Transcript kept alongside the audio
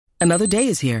Another day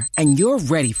is here, and you're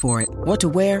ready for it. What to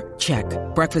wear? Check.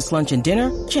 Breakfast, lunch, and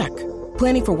dinner? Check.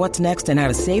 Planning for what's next and how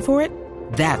to save for it?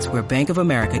 That's where Bank of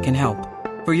America can help.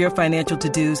 For your financial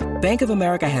to-dos, Bank of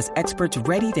America has experts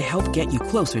ready to help get you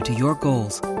closer to your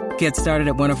goals. Get started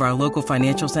at one of our local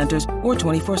financial centers or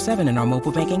 24/7 in our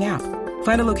mobile banking app.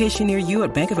 Find a location near you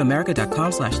at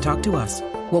bankofamerica.com/talktous.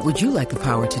 What would you like the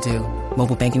power to do?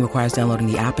 Mobile banking requires downloading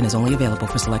the app and is only available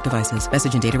for select devices.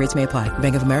 Message and data rates may apply.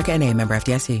 Bank of America N.A., member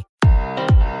FDIC.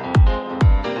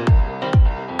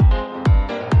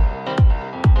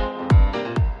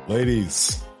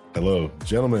 Ladies, hello.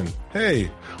 Gentlemen, hey,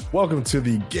 welcome to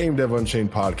the Game Dev Unchained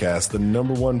podcast, the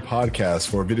 #1 podcast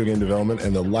for video game development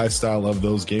and the lifestyle of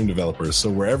those game developers. So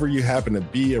wherever you happen to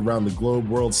be around the globe,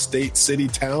 world, state, city,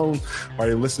 town, while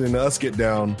you're listening to us get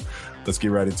down, let's get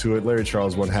right into it. Larry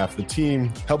Charles, one half of the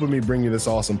team, helping me bring you this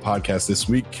awesome podcast this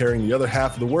week, carrying the other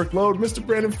half of the workload, Mr.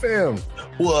 Brandon Pham.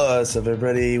 What's up,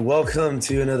 everybody? Welcome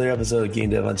to another episode of Game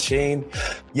Dev Unchained.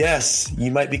 Yes,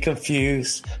 you might be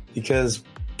confused because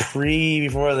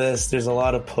before this, there's a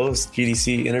lot of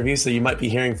post-GDC interviews, so you might be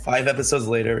hearing 5 episodes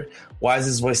later. Why is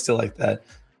his voice still like that?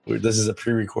 This is a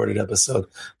pre-recorded episode,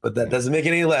 but that doesn't make it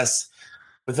any less.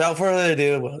 Without further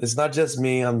ado, it's not just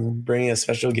me. I'm bringing a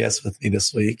special guest with me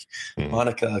this week,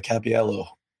 Monica Cappiello.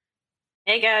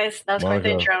 Hey, guys. That was quite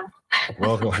the intro.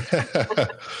 Welcome.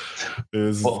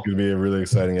 This is going to be a really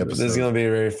exciting episode. This is going to be a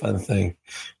very fun thing.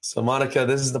 So, Monica,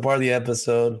 this is the part of the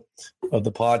episode of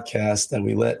the podcast that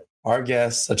we let our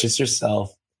guests, such as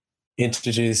yourself,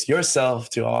 introduce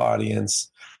yourself to our audience,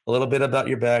 a little bit about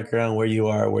your background, where you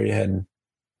are, where you're heading.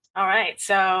 All right.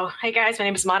 So, hey, guys, my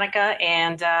name is Monica,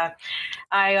 and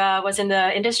I was in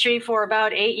the industry for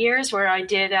about 8 years where I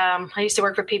used to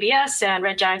work for PBS and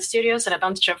Red Giant Studios and a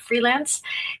bunch of freelance.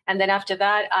 And then after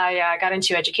that, I got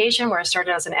into education where I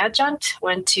started as an adjunct,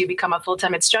 went to become a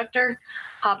full-time instructor,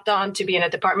 hopped on to being a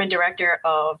department director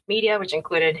of media, which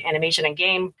included animation and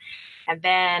game. And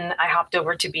then I hopped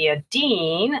over to be a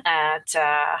dean at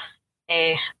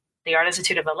the Art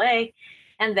Institute of LA.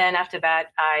 And then after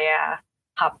that, I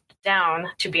hopped down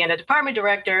to being a department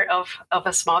director of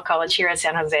a small college here in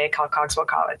San Jose called Cogswell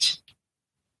College.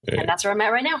 Yeah. And that's where I'm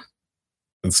at right now.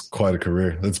 It's quite a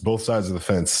career. That's both sides of the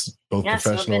fence, both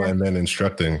professional and then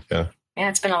instructing. Yeah,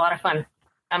 it's been a lot of fun.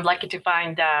 I'm lucky to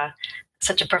find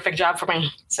such a perfect job for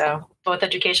me. So both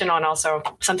educational and also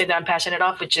something that I'm passionate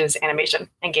of, which is animation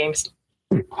and games.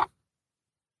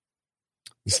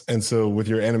 And so with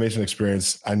your animation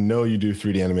experience, I know you do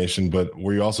 3D animation, but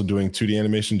were you also doing 2D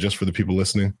animation just for the people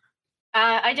listening?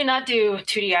 I did not do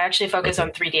 2D. I actually focus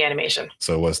on 3D animation.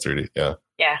 So it was 3D. Yeah.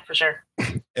 Yeah, for sure.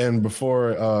 And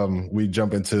before we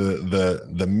jump into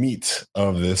the meat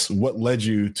of this, what led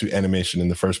you to animation in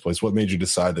the first place? What made you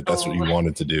decide that that's what you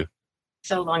wanted to do?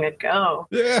 So long ago.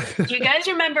 Yeah. Do you guys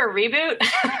remember Reboot?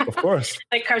 Of course.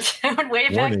 The cartoon way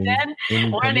back then.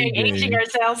 Warning, aging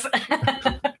ourselves.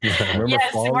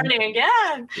 Yes, Fawn? Warning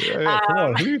again. Yeah, come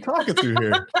on. Who are you talking to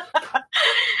here?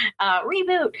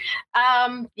 Reboot.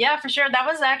 Yeah, for sure. That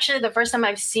was actually the first time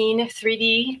I've seen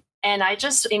 3D. And I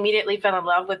just immediately fell in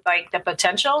love with like the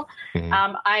potential. Mm-hmm.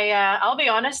 I'll be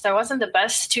honest, I wasn't the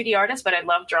best 2D artist, but I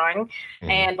love drawing.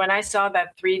 Mm-hmm. And when I saw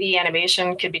that 3D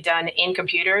animation could be done in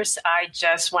computers, I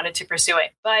just wanted to pursue it.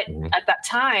 But at that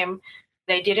time,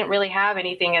 they didn't really have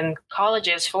anything in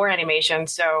colleges for animation.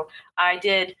 So I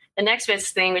did the next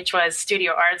best thing, which was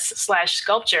studio arts /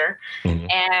 sculpture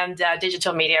and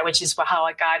digital media, which is how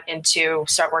I got into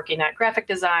start working at graphic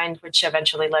design, which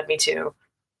eventually led me to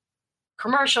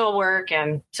commercial work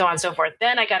and so on and so forth.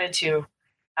 Then I got into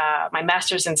my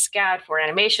master's in SCAD for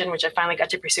animation, which I finally got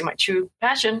to pursue my true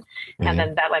passion. And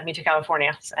then that led me to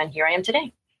California. And here I am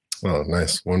today. Oh,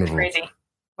 nice. Wonderful. Crazy.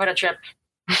 What a trip.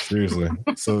 Seriously.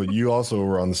 So you also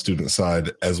were on the student side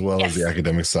as well as the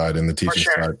academic side and the teaching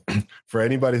side. For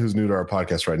anybody who's new to our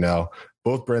podcast right now,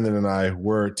 both Brandon and I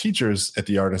were teachers at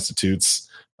the Art Institutes,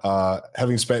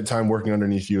 having spent time working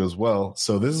underneath you as well.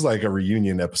 So this is like a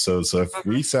reunion episode. So if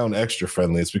we sound extra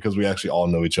friendly, it's because we actually all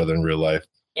know each other in real life.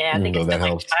 Yeah, I think it's been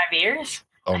like 5 years.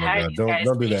 Oh my God.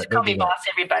 Don't do that. Call me boss,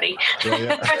 everybody.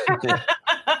 Yeah.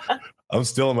 I'm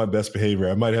still on my best behavior.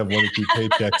 I might have 1 or 2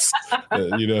 paychecks,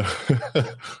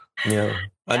 Yeah.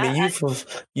 I mean,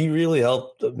 you really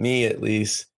helped me at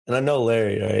least. And I know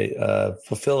Larry, right?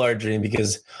 Fulfill our dream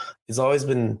because it's always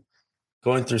been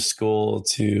going through school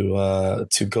to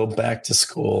go back to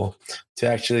school, to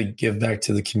actually give back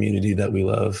to the community that we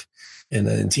love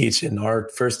and teach. And our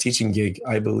first teaching gig,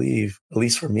 I believe, at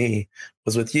least for me,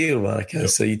 was with you, Monica. Yep.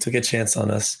 So you took a chance on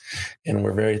us and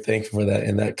we're very thankful for that.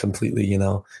 And that completely,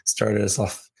 started us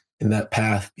off in that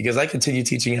path because I continued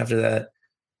teaching after that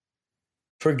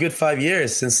for a good 5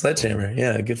 years since Sledgehammer.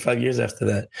 Yeah, a good 5 years after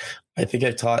that. I think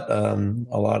I've taught a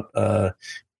lot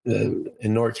in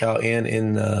NorCal and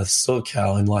in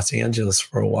SoCal in Los Angeles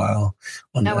for a while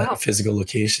on physical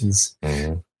locations.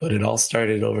 Mm-hmm. But it all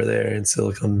started over there in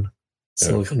Silicon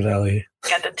Valley.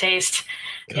 Got the taste.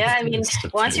 Yeah, I mean,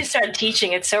 once you start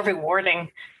teaching, it's so rewarding.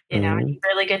 You know, you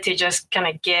really get to just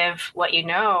kind of give what you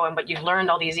know and what you've learned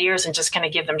all these years and just kind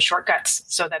of give them shortcuts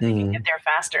so that they can get there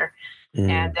faster.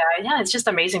 And it's just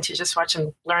amazing to just watch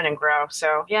them learn and grow.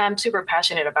 So yeah, I'm super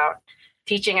passionate about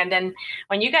teaching. And then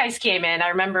when you guys came in, I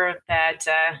remember that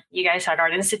you guys had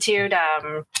Art Institute.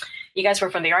 You guys were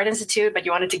from the Art Institute, but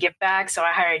you wanted to give back. So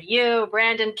I hired you,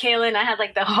 Brandon, Kaylin. I had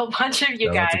like the whole bunch of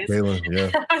you guys. Kaylin,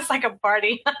 yeah. It was like a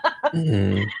party. But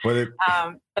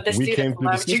the students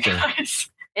loved you guys.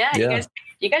 Yeah,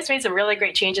 you guys made some really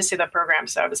great changes to the program.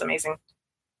 So it was amazing.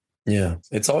 Yeah,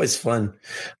 it's always fun.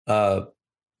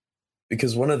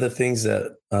 Because one of the things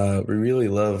that we really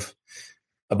love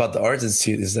about the Arts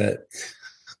Institute is that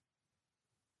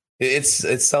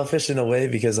it's selfish in a way,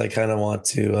 because I kind of want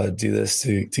to do this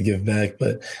to give back.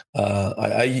 But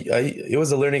it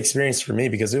was a learning experience for me,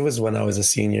 because it was when I was a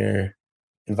senior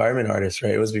environment artist,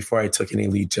 right? It was before I took any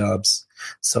lead jobs.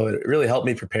 So it really helped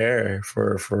me prepare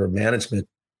for management.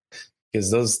 Because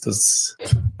those,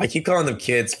 I keep calling them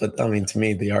kids, but I mean, to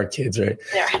me, they are kids, right?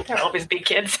 Yeah, they'll always be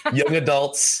kids. Young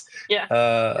adults. Yeah,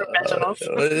 professionals.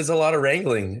 There's a lot of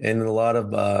wrangling and a lot of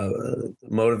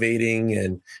motivating,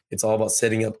 and it's all about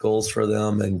setting up goals for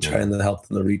them and trying to help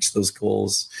them to reach those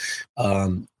goals.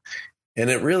 And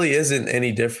it really isn't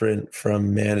any different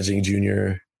from managing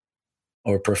junior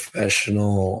or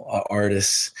professional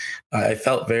artists. I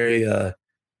felt in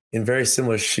very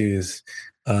similar shoes.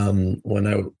 When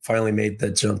I finally made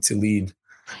that jump to lead,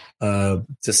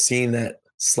 just seeing that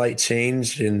slight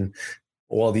change in,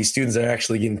 well, these students are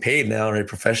actually getting paid now, right,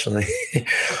 professionally.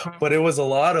 But it was a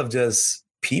lot of just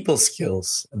people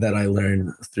skills that I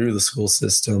learned through the school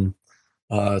system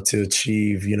to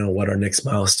achieve, what our next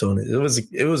milestone is.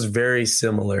 It was very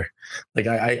similar. Like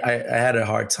I had a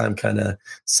hard time kind of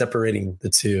separating the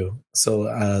two. So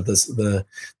the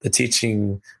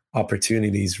teaching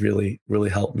opportunities really, really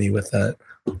helped me with that.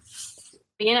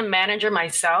 Being a manager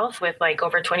myself with like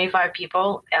over 25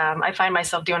 people, I find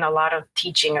myself doing a lot of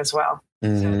teaching as well. So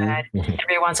that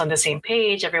everyone's on the same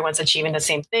page, everyone's achieving the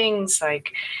same things.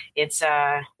 Like it's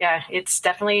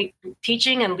definitely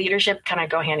teaching and leadership kind of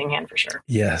go hand in hand for sure.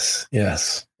 Yes.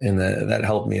 And that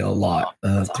helped me a lot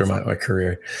through my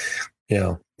career.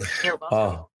 Yeah. You're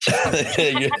welcome.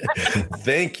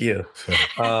 Thank you.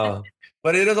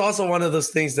 But it is also one of those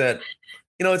things that,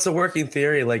 it's a working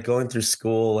theory, like going through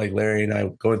school, like Larry and I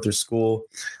going through school,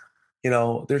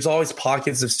 there's always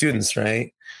pockets of students,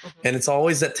 right? And it's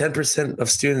always that 10% of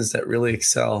students that really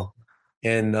excel.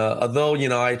 And although,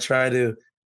 I try to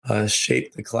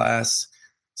shape the class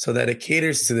so that it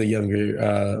caters to the younger,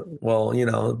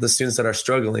 the students that are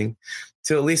struggling,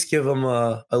 to at least give them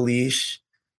a leash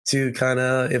to kind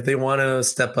of, if they want to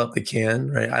step up, they can,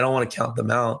 right? I don't want to count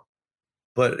them out.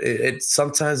 But it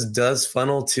sometimes does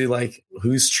funnel to like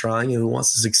who's trying and who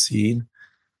wants to succeed.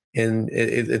 And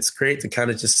it's great to kind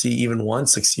of just see even one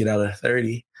succeed out of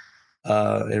 30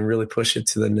 and really push it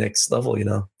to the next level,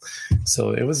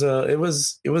 So it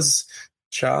was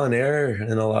trial and error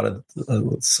in a lot of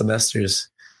semesters.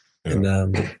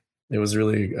 And it was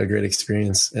really a great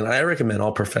experience. And I recommend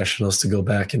all professionals to go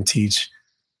back and teach.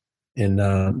 And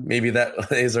maybe that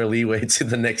is our leeway to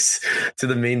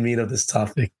the main meat of this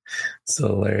topic.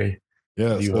 So, Larry.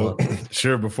 Yeah, so,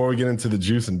 sure. Before we get into the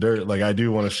juice and dirt, like I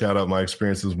do want to shout out my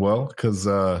experience as well, because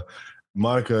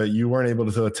Monica, you weren't able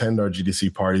to attend our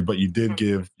GDC party, but you did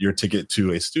give your ticket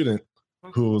to a student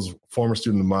who was a former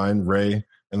student of mine, Ray,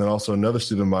 and then also another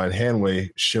student of mine,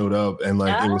 Hanway, showed up, and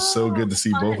like it was so good to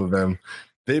see both of them.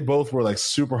 They both were like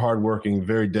super hardworking,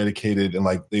 very dedicated, and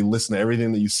like they listened to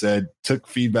everything that you said, took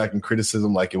feedback and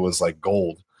criticism like it was like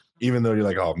gold, even though you're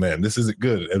like, oh man, this isn't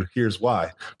good, and here's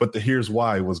why. But the here's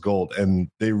why was gold, and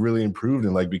they really improved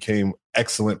and like became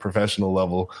excellent professional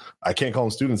level. I can't call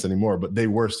them students anymore, but they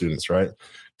were students, right?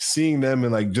 Seeing them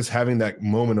and like just having that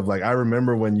moment of like, I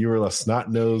remember when you were a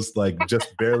snot-nosed, like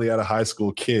just barely out of high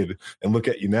school kid, and look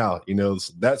at you now.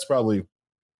 So that's probably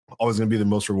always going to be the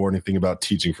most rewarding thing about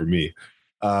teaching for me.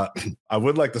 I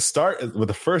would like to start with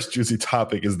the first juicy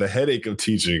topic is the headache of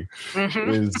teaching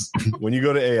is when you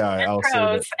go to AI, I'll say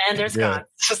that, and there's cons,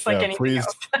 just like anything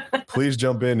else. Please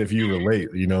jump in if you relate,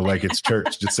 like it's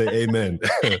church, just say amen.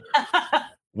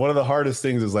 One of the hardest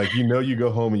things is like, you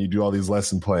go home and you do all these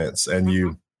lesson plans and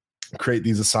you create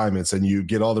these assignments and you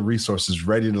get all the resources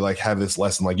ready to like have this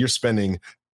lesson. Like you're spending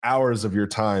hours of your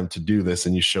time to do this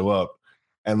and you show up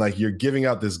and like you're giving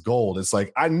out this gold. It's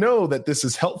like, I know that this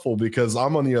is helpful because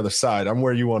I'm on the other side. I'm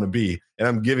where you want to be, and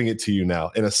I'm giving it to you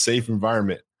now in a safe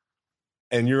environment.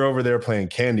 And you're over there playing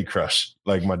Candy Crush,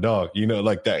 like my dog,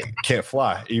 like that can't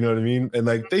fly. You know what I mean? And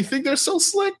like they think they're so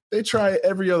slick. They try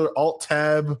every other alt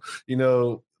tab,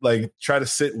 like try to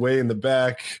sit way in the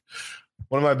back.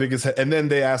 One of my biggest, and then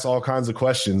they ask all kinds of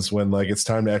questions when like it's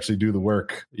time to actually do the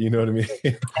work. You know what I mean?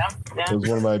 Yeah. It was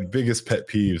one of my biggest pet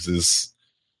peeves is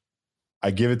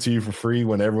I give it to you for free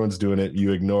when everyone's doing it,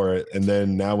 you ignore it. And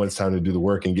then now when it's time to do the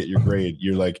work and get your grade,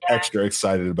 you're like extra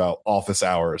excited about office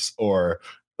hours or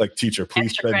like, teacher,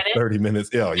 please extra spend credit? 30 minutes.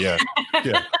 Oh, yeah.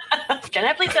 Yeah. Can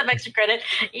I please have extra credit?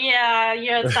 Yeah,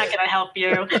 it's not going to help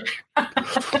you.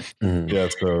 Yeah,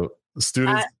 so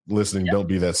students listening, don't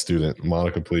be that student.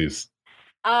 Monica, please.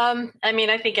 I mean,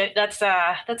 I think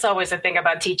that's always the thing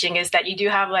about teaching is that you do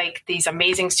have like these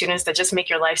amazing students that just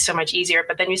make your life so much easier,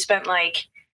 but then you spend like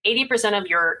 80% of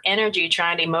your energy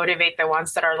trying to motivate the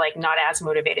ones that are like not as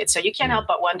motivated. So you can't help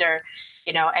but wonder,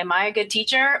 am I a good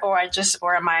teacher or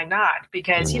am I not?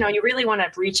 Because, you really want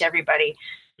to reach everybody.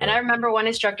 And I remember one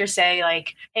instructor say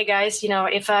like, hey guys,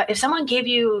 if someone gave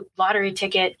you lottery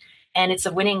ticket and it's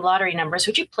the winning lottery numbers,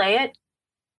 would you play it?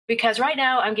 Because right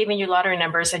now I'm giving you lottery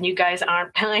numbers and you guys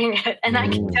aren't playing it. And I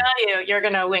can tell you're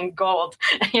going to win gold,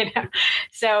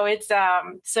 So it's,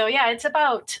 it's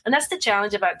about, and that's the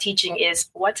challenge about teaching is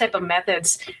what type of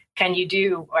methods can you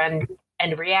do and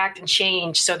react and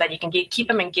change so that you can keep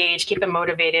them engaged, keep them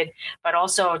motivated, but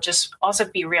also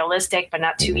be realistic, but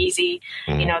not too easy.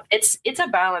 It's a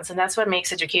balance, and that's what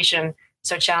makes education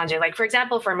so challenging. Like, for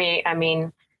example, for me, I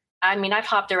mean, I've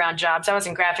hopped around jobs. I was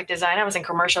in graphic design. I was in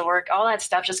commercial work. All that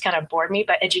stuff just kind of bored me.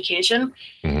 But education,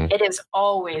 it is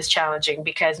always challenging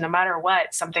because no matter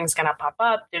what, something's going to pop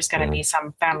up. There's going to be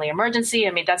some family emergency.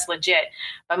 I mean, that's legit.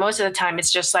 But most of the time,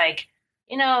 it's just like,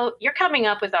 you're coming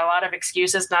up with a lot of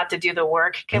excuses not to do the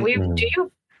work.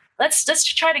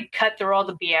 Let's try to cut through all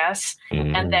the BS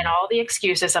and then all the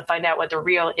excuses and find out what the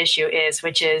real issue is,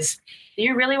 which is, do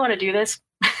you really want to do this?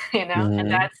 And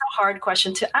that's a hard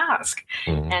question to ask.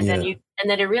 And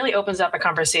then it really opens up a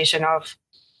conversation of,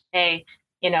 hey,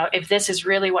 if this is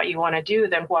really what you want to do,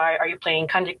 then why are you playing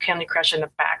Candy Crush in the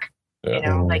back?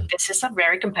 Like this is a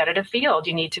very competitive field.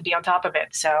 You need to be on top of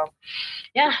it. So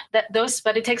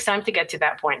but it takes time to get to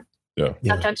that point. Yeah.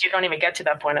 Sometimes you don't even get to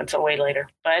that point until way later,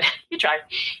 but you try.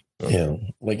 Yeah.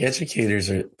 Like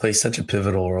educators play such a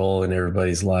pivotal role in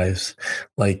everybody's lives.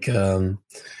 Like,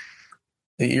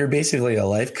 you're basically a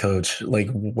life coach. Like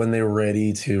when they're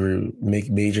ready to make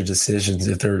major decisions,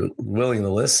 if they're willing to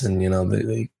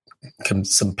listen,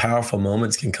 some powerful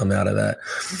moments can come out of that.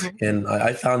 And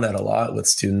I found that a lot with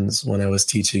students when I was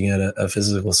teaching at a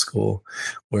physical school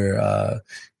where,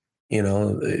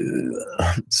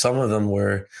 some of them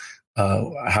were,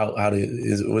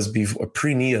 it was before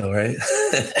pre-neo, right?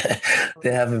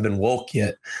 They haven't been woke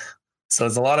yet. So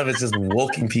it's a lot of it's just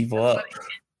woking people up.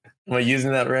 Am I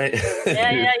using that right?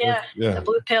 Yeah. The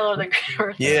blue pill or the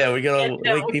we gotta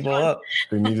wake people up.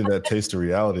 They needed that taste of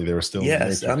reality. They were still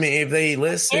yes. I mean, if they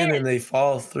listen and they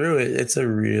follow through it, it's a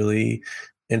really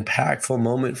impactful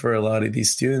moment for a lot of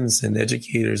these students, and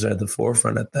educators are at the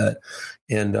forefront of that.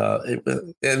 And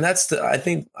that's I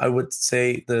think I would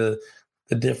say the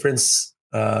difference.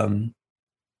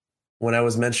 When I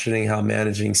was mentioning how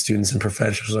managing students and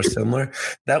professionals are similar,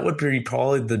 that would be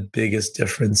probably the biggest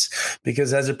difference.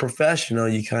 Because as a professional,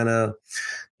 you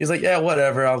he's like, yeah,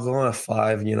 whatever, I'll go on a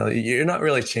 5. You're not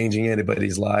really changing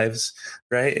anybody's lives,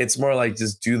 right? It's more like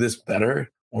just do this better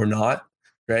or not,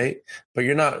 right? But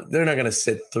they're not going to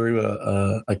sit through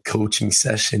a coaching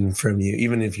session from you,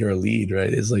 even if you're a lead,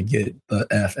 right? It's like, get the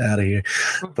F out of here.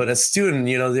 But a student,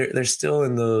 they're still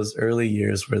in those early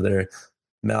years where they're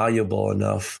malleable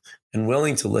enough and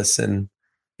willing to listen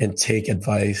and take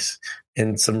advice,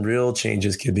 and some real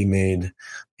changes could be made.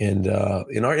 And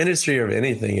in our industry or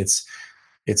anything,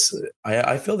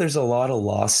 I feel there's a lot of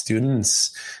lost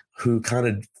students who kind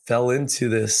of fell into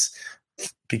this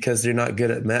because they're not good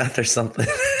at math or something.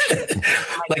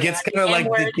 It's kind of like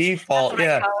the default.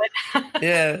 Yeah.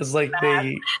 It's like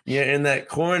you're in that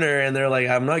corner and they're like,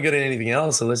 I'm not good at anything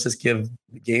else, so let's just give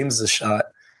games a shot.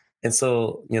 And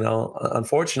so,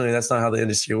 unfortunately, that's not how the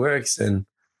industry works. And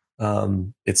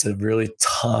it's a really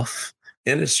tough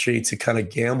industry to kind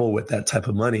of gamble with that type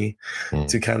of money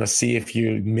to kind of see if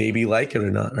you maybe like it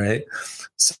or not, right?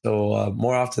 So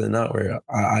more often than not, where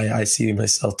I see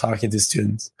myself talking to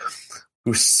students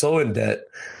who are so in debt,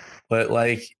 but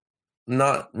like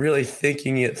not really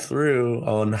thinking it through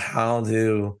on how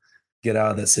to get out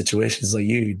of that situation. It's like,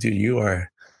 you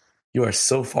are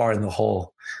so far in the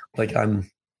hole. Like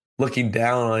I'm looking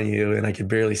down on you and I could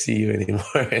barely see you anymore.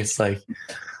 It's like,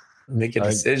 make a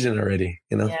decision already,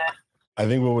 you know? Yeah. I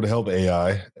think what would help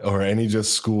AI or any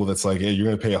just school that's like, hey, you're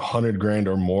going to pay $100,000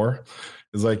 or more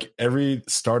is like every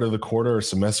start of the quarter or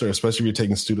semester, especially if you're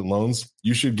taking student loans,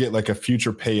 you should get like a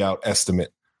future payout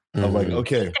estimate of like,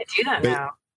 okay, they do that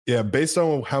now. Yeah, based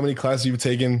on how many classes you've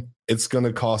taken, it's going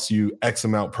to cost you X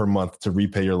amount per month to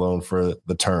repay your loan for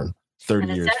the term.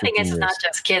 30 years. The thing is, it's not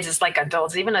just kids; it's like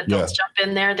adults. Even adults jump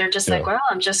in there. They're just like, "Well,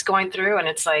 I'm just going through," and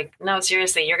it's like, "No,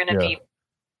 seriously, you're going to be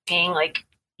paying like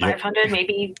 500,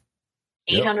 maybe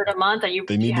 800 a month."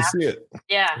 They need to see it.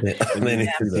 Yeah, they need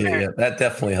to see it. That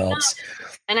definitely helps.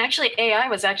 And actually, AI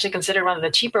was actually considered one of the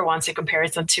cheaper ones in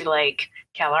comparison to like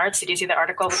CalArts. Did you see the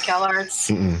article with CalArts?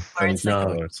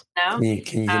 No.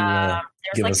 Can you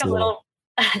there's like a little.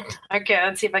 Okay,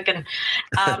 let's see if I can.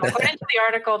 According to the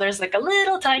article, there's like a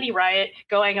little tiny riot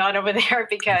going on over there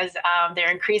because they're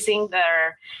increasing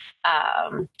their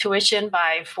tuition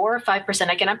by 4 or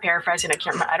 5%. Again, I'm paraphrasing. I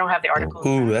can't remember. I don't have the article.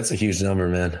 Ooh, that's a huge number,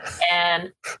 man.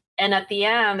 And at the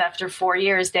end, after 4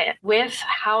 years, with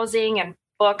housing and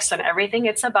books and everything,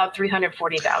 it's about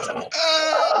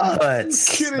 $340,000.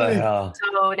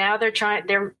 So now they're trying.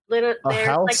 They're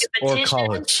house like a petition. Or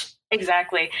college.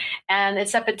 Exactly. And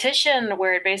it's a petition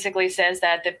where it basically says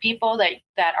that the people that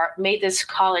made this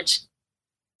college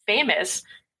famous,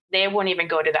 they wouldn't even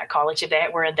go to that college if they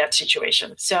were in that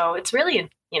situation. So it's really,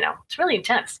 it's really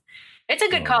intense. It's a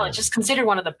good college. It's considered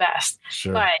one of the best.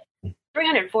 Sure. But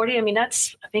 340, I mean,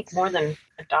 that's, I think, more than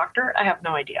a doctor. I have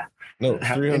no idea. No,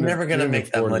 you're never going to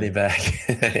make that money back.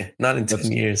 Not in 10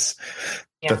 years.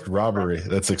 Yeah. That's robbery.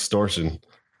 That's extortion.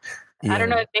 I don't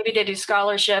know if maybe they do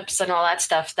scholarships and all that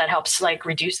stuff that helps like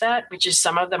reduce that, which is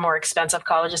some of the more expensive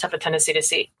colleges have a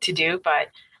tendency to do. But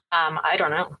I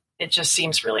don't know. It just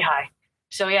seems really high.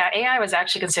 So yeah, AI was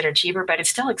actually considered cheaper, but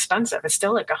it's still expensive. It's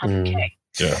still like $100K.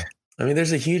 Yeah. I mean,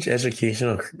 there's a huge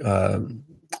educational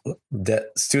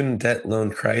student debt loan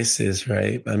crisis,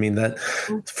 right? I mean, that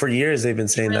for years they've been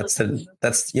saying that's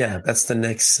the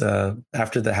next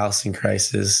after the housing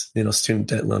crisis. Student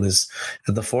debt loan is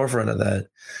at the forefront of that.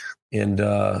 And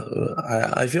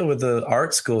I feel with the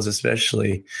art schools,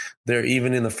 especially, they're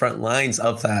even in the front lines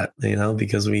of that,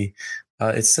 because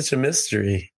it's such a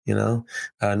mystery, not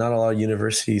all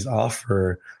universities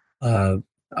offer a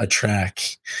track.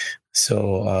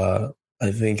 So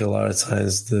I think a lot of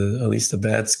times at least the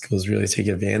bad schools really take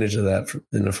advantage of that.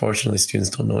 And unfortunately, students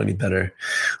don't know any better.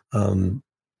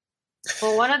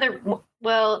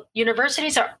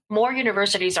 Universities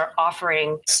are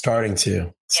offering starting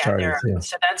to. So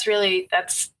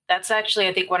that's actually,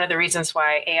 I think, one of the reasons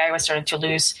why AI was starting to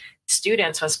lose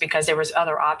students was because there was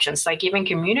other options. Like even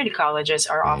community colleges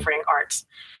are offering arts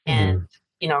and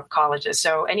colleges.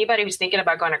 So anybody who's thinking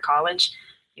about going to college,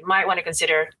 you might want to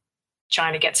consider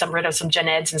trying to get rid of some gen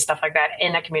eds and stuff like that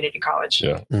in a community college.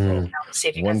 Yeah,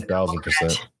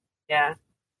 1,000%. Yeah.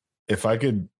 If I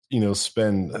could,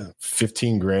 spend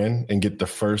 $15,000 and get the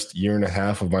first year and a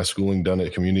half of my schooling done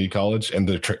at community college, and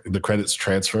the credits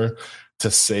transfer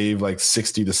to save like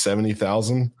 60 to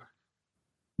 70,000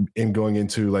 in going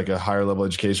into like a higher level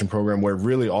education program where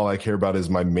really all I care about is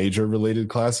my major related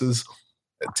classes.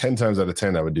 10 times out of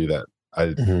 10, I would do that.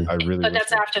 I really. But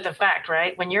that's after the fact,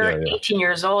 right? When you're 18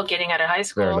 years old, getting out of high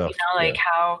school,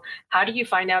 how do you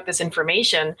find out this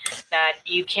information that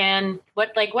you can?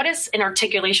 What is an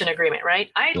articulation agreement,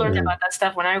 right? I learned about that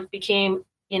stuff when I became,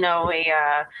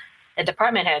 a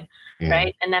department head,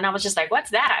 right? And then I was just like,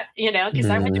 what's that? Because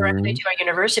I went directly to a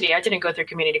university. I didn't go through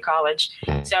community college.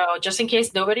 So just in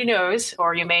case nobody knows,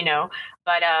 or you may know,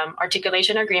 but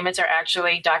articulation agreements are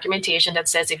actually documentation that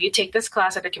says if you take this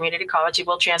class at a community college, you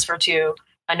will transfer to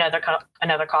another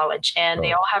college. And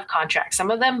they all have contracts.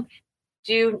 Some of them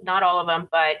do, not all of them.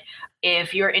 But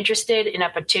if you're interested in a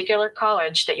particular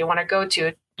college that you want to go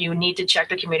to, you need to check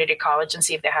the community college and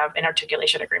see if they have an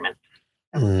articulation agreement.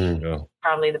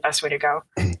 Probably the best way to go.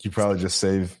 You probably just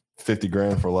save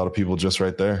 $50,000 for a lot of people just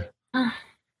right there.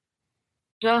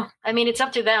 Well, I mean, it's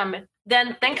up to them.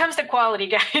 Then comes the quality,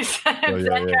 guys. Comes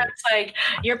like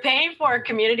you're paying for a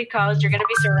community college. You're going to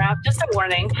be surrounded. Just a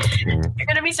warning: you're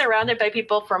going to be surrounded by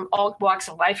people from all walks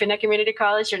of life in a community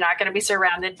college. You're not going to be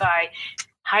surrounded by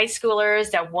high schoolers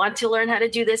that want to learn how to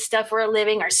do this stuff for a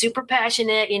living, are super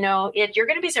passionate. You're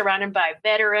going to be surrounded by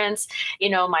veterans.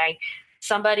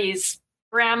 Somebody's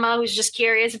grandma who's just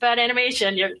curious about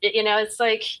animation. It's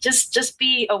like just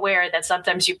be aware that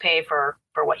sometimes you pay for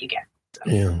what you get. So.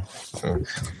 Yeah.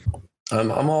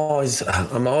 I'm always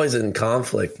in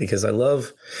conflict because I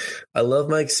love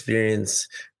my experience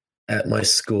at my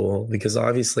school because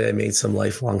obviously I made some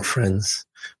lifelong friends,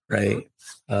 right?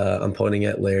 I'm pointing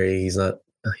at Larry. He's not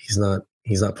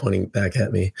pointing back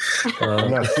at me.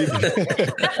 I'm not speaking.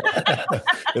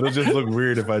 It'll just look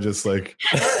weird if I just like.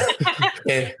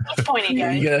 Hey, pointing.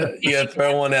 You gotta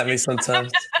throw one at me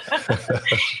sometimes.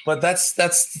 But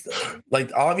that's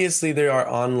like, obviously there are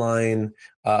online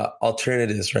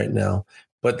alternatives right now,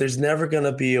 but there's never going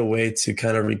to be a way to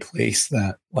kind of replace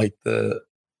that. Like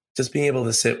just being able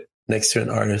to sit next to an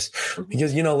artist,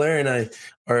 because, Larry and I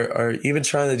are even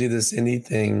trying to do this indie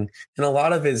thing. And a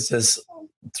lot of it's just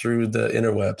through the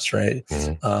interwebs, right?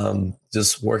 Mm-hmm.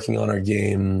 Just working on our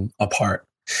game apart.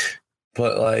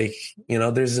 But like,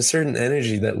 there's a certain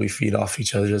energy that we feed off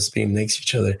each other, just being next to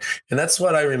each other. And that's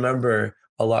what I remember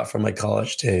a lot from my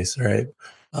college days, right?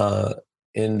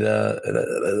 And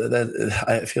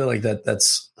I feel like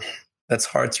that's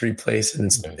hard to replace, and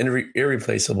it's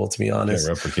irreplaceable, to be honest.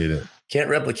 Can't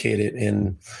replicate it.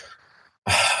 And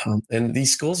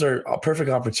these schools are a perfect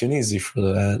opportunity for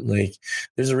that. Like,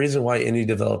 there's a reason why indie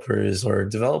developers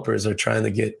are trying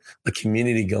to get a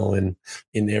community going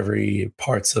in every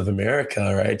parts of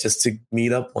America, right? Just to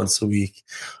meet up once a week,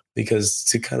 because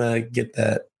to kind of get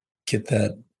that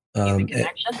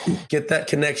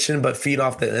connection, but feed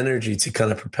off that energy to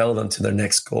kind of propel them to their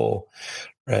next goal,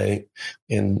 right?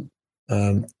 And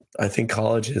I think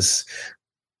college is,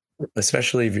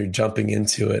 especially if you're jumping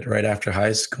into it right after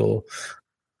high school,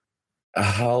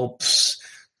 helps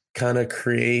kind of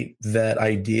create that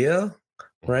idea,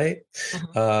 right?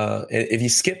 If you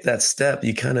skip that step,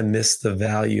 you kind of miss the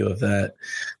value of that.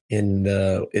 And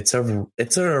it's an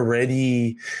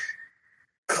already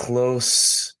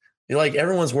close, like,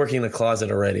 everyone's working in the closet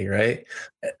already, right?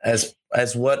 As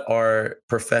what our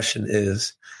profession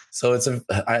is. So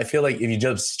I feel like if you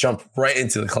just jump right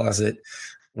into the closet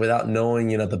without knowing,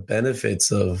 the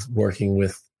benefits of working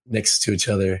with next to each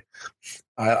other,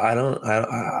 I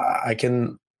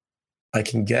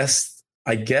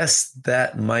guess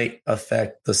that might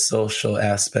affect the social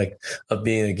aspect of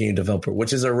being a game developer,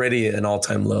 which is already an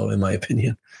all-time low, in my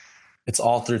opinion. It's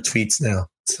all through tweets now.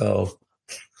 So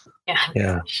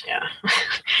yeah.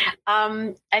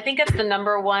 I think that's the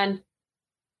number one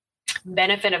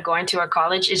benefit of going to a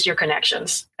college is your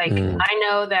connections. Like, I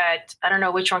know that, I don't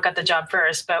know which one got the job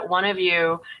first, but one of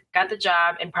you got the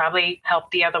job and probably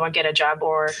helped the other one get a job,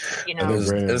 or,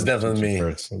 It was definitely me.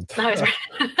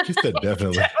 He said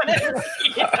definitely.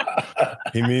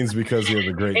 He means because he has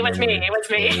a great memory. It was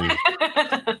me.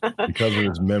 Because of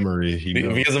his memory.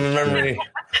 Because of my memory.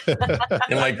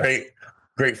 And my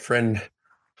great friend,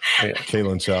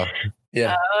 Kalen Shaw.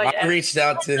 Yeah. I reached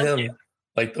out to him.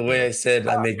 Like the way I said,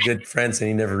 I make good friends, and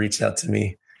he never reached out to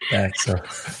me back. So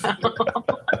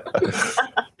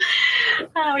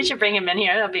we should bring him in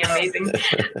here. That'll be amazing.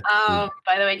 By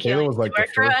the way, Kayla was like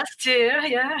worked for us too.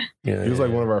 Yeah. He was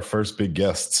like one of our first big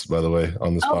guests, by the way,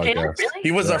 on this podcast. Kayla, really?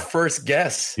 He was our first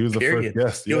guest. He was the first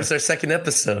guest. He was our second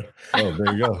episode. Oh,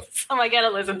 there you go. So I gotta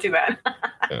listen to that.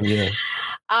 Yeah.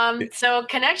 So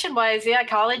connection wise,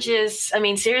 college is,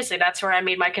 seriously, that's where I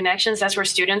made my connections. That's where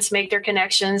students make their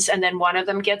connections. And then one of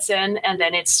them gets in, and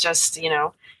then it's just,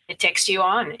 it takes you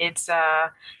on. It's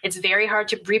very hard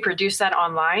to reproduce that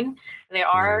online. They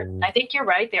are, I think you're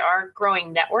right. They are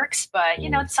growing networks, but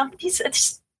some of these,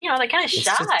 they're kind of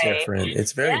shy. It's different.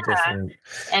 It's very different.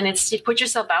 And to put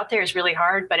yourself out there is really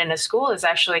hard, but in a school is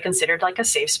actually considered like a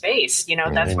safe space.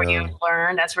 That's where you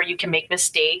learn. That's where you can make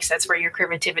mistakes. That's where your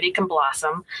creativity can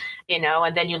blossom,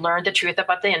 and then you learn the truth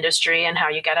about the industry and how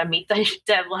you got to meet the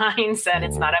deadlines. And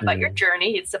it's not about your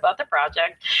journey. It's about the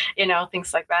project,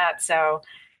 things like that. So,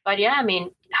 but yeah,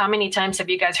 how many times have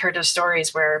you guys heard of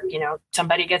stories where,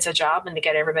 somebody gets a job and they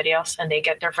get everybody else and they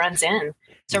get their friends in?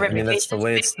 So that's the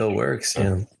way it still works.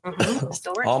 Yeah. It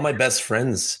still works. All my best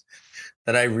friends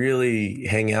that I really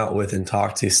hang out with and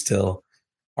talk to still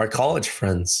are college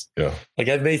friends. Yeah. Like,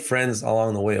 I've made friends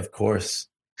along the way, of course.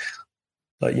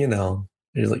 But, you're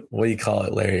like, what do you call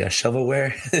it, Larry? A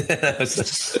shovelware?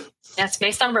 That's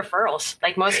based on referrals.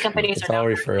 Like, most companies are all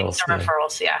referrals.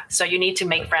 Referrals, yeah. So you need to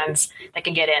make friends that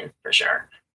can get in for sure.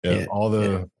 Yeah, all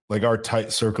the like our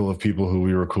tight circle of people who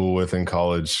we were cool with in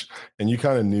college, and you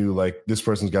kind of knew, like, this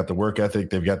person's got the work ethic,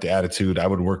 they've got the attitude. I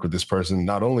would work with this person.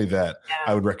 Not only that,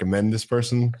 I would recommend this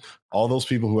person. All those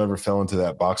people who ever fell into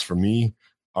that box for me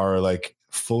are like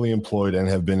fully employed and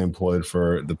have been employed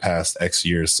for the past X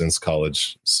years since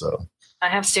college. So I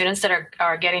have students that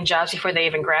are getting jobs before they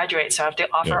even graduate. So I have to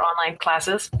offer online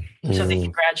classes so they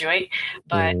can graduate.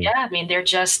 But they're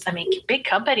just, big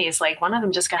companies, like one of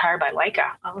them just got hired by Leica.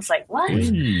 I was like, what?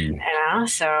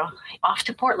 So off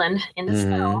to Portland in the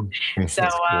snow. So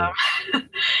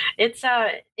it's,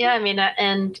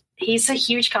 and he's a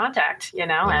huge contact,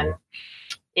 and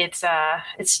it's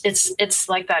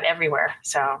like that everywhere.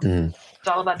 So it's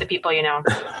all about the people,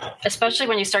 especially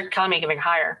when you start climbing even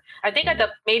higher. I think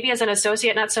maybe as an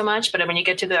associate, not so much, but when you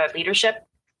get to the leadership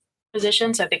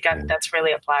positions, I think that's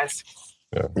really applies.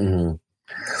 Yeah. Mm-hmm.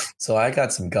 So I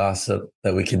got some gossip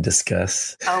that we can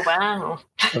discuss. Oh, wow.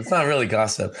 It's not really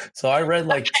gossip. So I read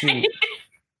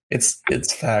it's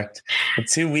fact. But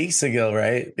 2 weeks ago,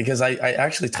 right? Because I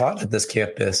actually taught at this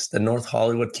campus, the North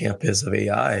Hollywood campus of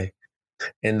AI.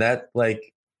 And that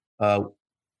the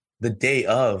day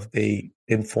of, they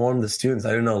informed the students.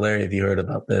 I don't know, Larry, if you heard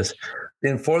about this. They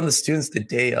informed the students the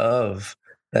day of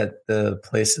that the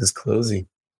place is closing.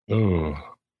 Oh.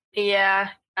 Yeah.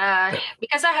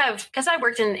 Because I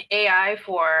worked in AI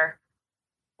for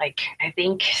I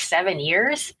think 7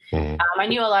 years. I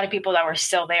knew a lot of people that were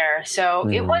still there. So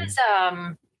it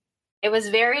was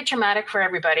very traumatic for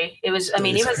everybody. It was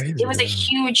a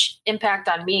huge impact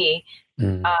on me.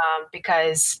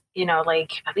 Because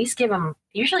at least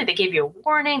usually they give you a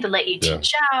warning to let you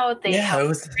teach out. They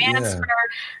transfer.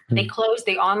 They closed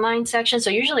the online section.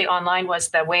 So usually online was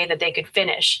the way that they could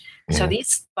finish. So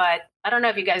but I don't know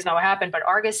if you guys know what happened, but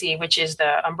Argosy, which is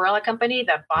the umbrella company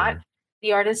that bought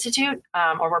the Art Institute,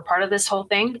 or were part of this whole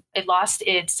thing, it lost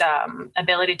its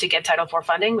ability to get Title IV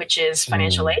funding, which is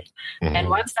financial aid. And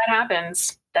once that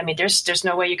happens, there's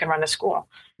no way you can run a school.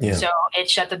 Yeah. So it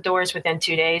shut the doors within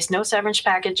 2 days. No severance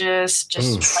packages,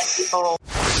 just let people.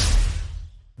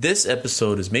 This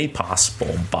episode is made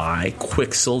possible by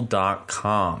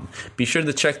Quixel.com. Be sure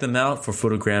to check them out for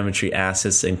photogrammetry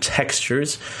assets and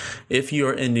textures. If you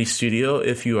are in the studio,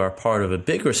 if you are part of a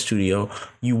bigger studio,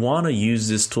 you want to use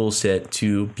this tool set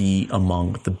to be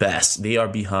among the best. They are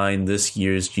behind this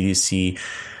year's GDC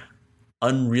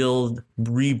Unreal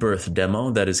Rebirth demo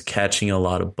that is catching a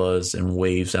lot of buzz and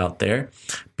waves out there.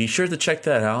 Be sure to check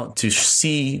that out to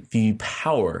see the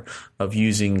power of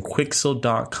using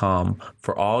Quixel.com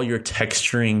for all your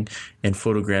texturing and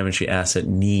photogrammetry asset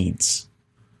needs.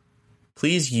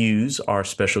 Please use our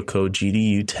special code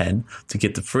GDU10 to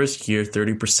get the first year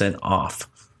 30% off.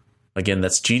 Again,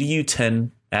 that's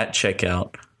GDU10 at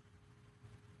checkout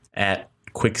at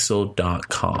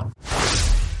Quixel.com.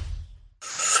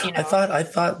 I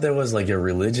thought there was a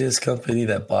religious company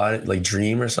that bought it, like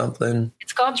Dream or something.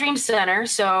 It's called Dream Center.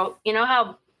 So you know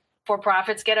how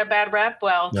for-profits get a bad rep?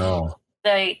 Well, no.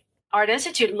 The Art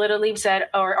Institute literally said,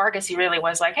 or Argosy really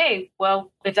was like, hey,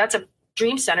 well, if that's a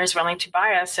Dream Center is willing to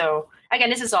buy us. So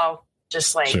again, this is all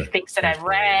just things that I've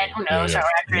read. Who knows how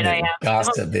accurate I am?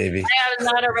 Gossip, baby. I am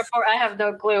not a report. I have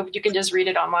no clue. You can just read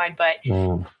it online. But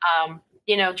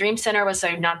Dream Center was a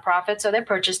nonprofit, so they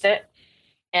purchased it.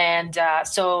 And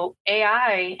so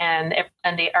AI and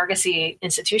the Argosy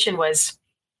institution was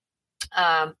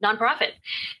nonprofit,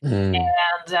 and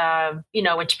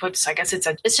which puts, I guess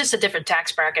it's just a different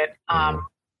tax bracket.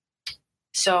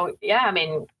 So yeah, I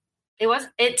mean,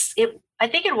 I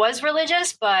think it was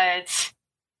religious, but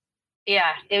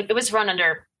yeah, it was run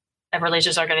under a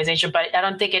religious organization, but I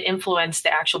don't think it influenced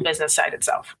the actual business side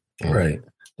itself. Right.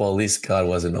 Well, at least God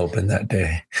wasn't open that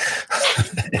day.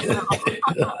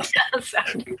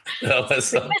 That was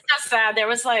so sad. There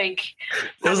was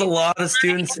a lot of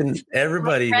students, and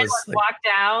everybody was walked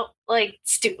out.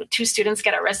 Two students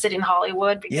got arrested in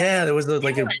Hollywood. Yeah, there was a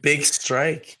big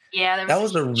strike. Yeah, that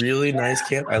was a really nice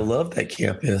camp. I love that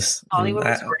campus. Hollywood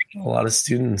was great. A lot of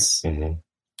students.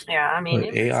 Yeah, I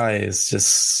mean, AI is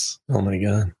just, oh my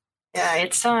God. Yeah,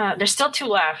 it's there's still 2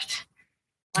 left.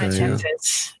 One in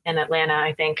Texas and Atlanta,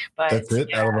 I think. But that's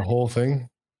it out of the whole thing.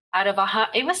 Out of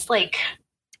it was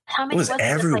how many? It was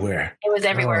everywhere. It was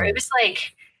everywhere. It was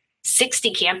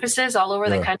 60 campuses all over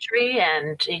the country,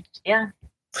 and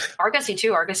Argosy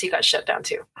too. Argosy got shut down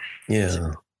too.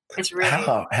 Yeah, it's really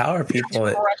how are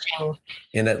people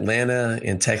in Atlanta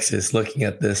and Texas looking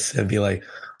at this and be like,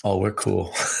 "Oh, we're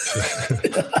cool."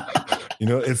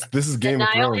 This is Game of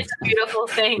Thrones. It's a beautiful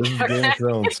thing. This is Game of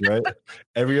Thrones, right?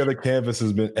 Every other campus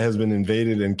has been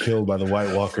invaded and killed by the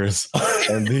White Walkers,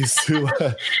 and these two.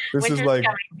 This is like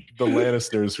the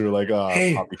Lannisters who are like,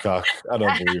 hey, poppycock. I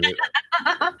don't believe it.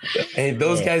 Hey,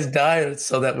 those guys died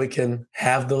so that we can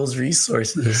have those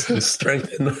resources to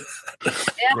strengthen.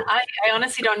 Yeah, I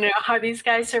honestly don't know how these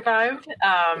guys survived.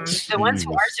 The ones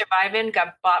who are surviving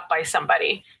got bought by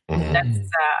somebody. That's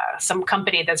some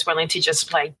company that's willing to just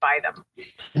buy them.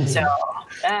 So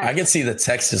I can see the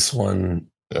Texas one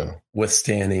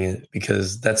withstanding it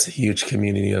because that's a huge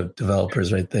community of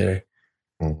developers right there.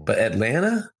 But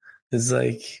Atlanta is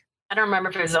I don't remember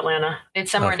if it was Atlanta.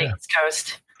 It's somewhere in the East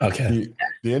Coast. Okay.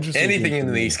 The interesting anything in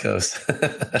the East Coast. I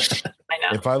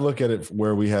know. If I look at it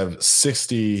where we have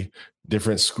 60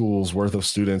 different schools worth of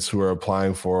students who are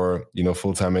applying for,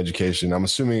 full-time education. I'm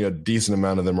assuming a decent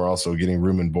amount of them are also getting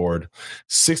room and board.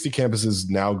 60 campuses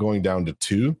now going down to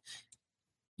 2.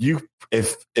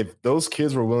 If those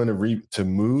kids were willing to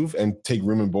move and take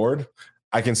room and board,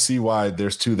 I can see why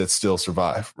there's 2 that still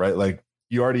survive, right? Like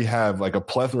you already have like a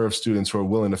plethora of students who are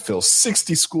willing to fill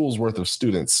 60 schools worth of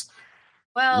students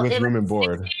with room and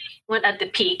board. Went at the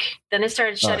peak. Then it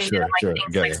started shutting down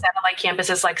things like satellite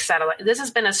campuses, like satellite. This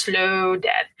has been a slow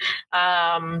death.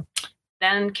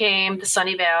 Then came the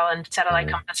Sunnyvale and satellite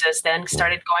campuses. Then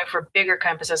started going for bigger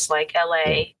campuses like LA,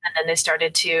 and then they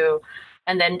started to.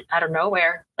 And then out of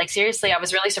nowhere, like seriously, I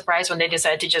was really surprised when they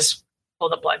decided to just pull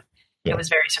the plug. It was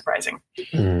very surprising.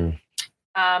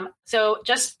 So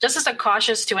just as a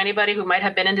cautious to anybody who might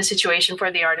have been in the situation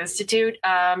for the Art Institute,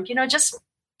 just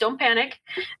don't panic.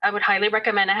 I would highly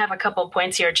recommend. I have a couple of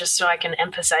points here just so I can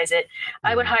emphasize it.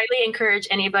 I would highly encourage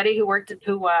anybody who went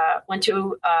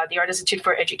to the Art Institute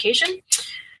for Education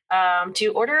to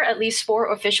order at least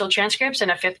 4 official transcripts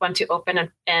and a 5th one to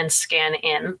open and scan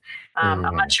in.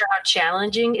 I'm not sure how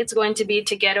challenging it's going to be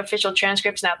to get official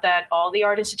transcripts now that all the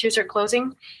Art Institutes are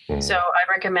closing. So I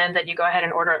recommend that you go ahead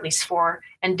and order at least 4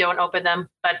 and don't open them,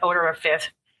 but order a 5th.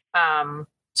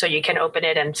 So you can open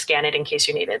it and scan it in case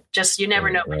you need it. Just, you never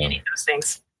know when you need those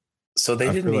things. So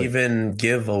they didn't even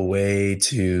give a way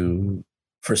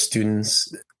for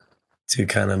students to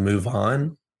kind of move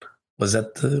on. Was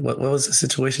that what was the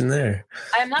situation there?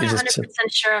 I'm not 100%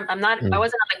 sure. I wasn't on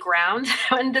the ground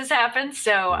when this happened.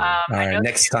 So all right,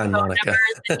 next time, Monica.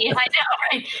 I know,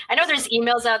 right? I know there's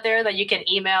emails out there that you can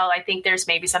email. I think there's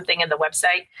maybe something in the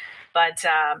website, but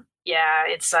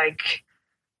it's like,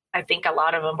 I think a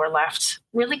lot of them were left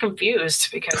really confused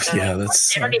because they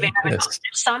don't even have enough. There's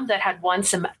some that had one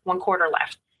quarter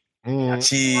left.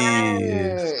 Jeez.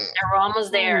 They were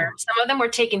almost there. Some of them were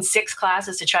taking 6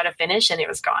 classes to try to finish, and it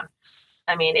was gone.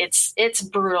 I mean, it's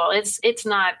brutal. It's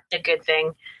not a good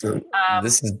thing.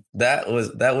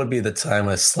 That would be the time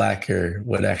a slacker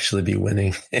would actually be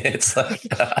winning. It's like,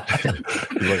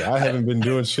 I haven't been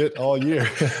doing shit all year.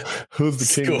 Who's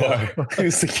the king now?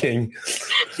 Who's the king?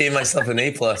 Gave myself an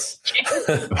A+.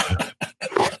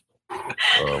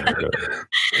 Oh my God.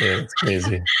 Yeah, it's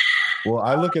crazy. Well,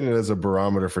 I look at it as a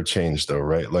barometer for change, though,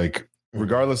 right? Like,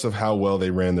 regardless of how well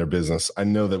they ran their business, I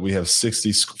know that we have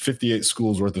 58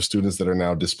 schools worth of students that are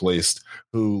now displaced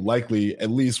who likely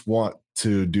at least want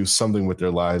to do something with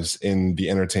their lives in the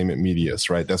entertainment medias,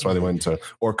 right? That's why they went to,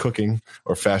 or cooking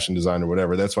or fashion design or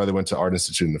whatever. That's why they went to Art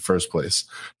Institute in the first place.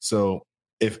 So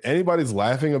if anybody's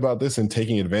laughing about this and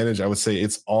taking advantage, I would say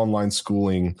it's online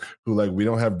schooling who we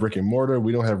don't have brick and mortar.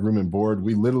 We don't have room and board.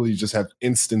 We literally just have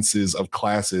instances of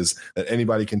classes that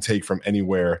anybody can take from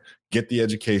anywhere, get the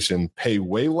education, pay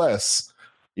way less.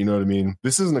 You know what I mean?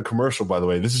 This isn't a commercial, by the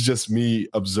way. This is just me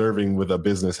observing with a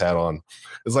business hat on.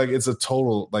 It's a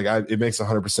total, it makes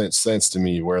 100% sense to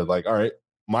me where all right,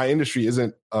 my industry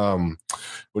isn't,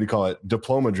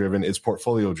 diploma driven. It's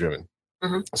portfolio driven.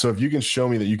 So if you can show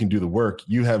me that you can do the work,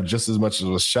 you have just as much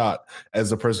of a shot as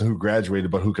the person who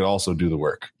graduated, but who could also do the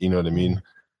work. You know what I mean?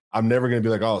 I'm never going to be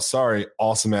like, oh, sorry,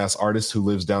 awesome ass artist who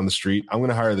lives down the street. I'm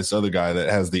going to hire this other guy that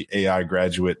has the AI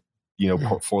graduate,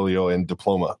 portfolio and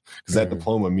diploma, because that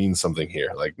diploma means something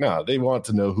here. They want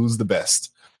to know who's the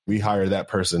best. We hire that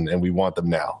person and we want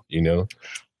them now,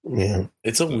 Yeah.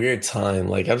 It's a weird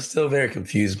time. I'm still very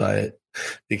confused by it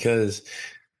because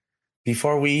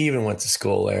before we even went to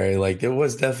school, Larry, there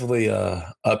was definitely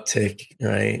a uptick,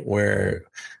 right? Where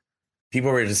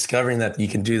people were discovering that you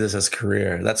can do this as a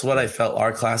career. That's what I felt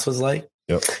our class was like.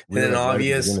 Yep. And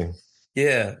then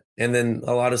and then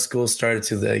a lot of schools started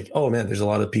to oh man, there's a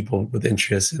lot of people with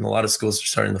interest, and a lot of schools are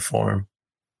starting to form.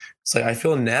 It's I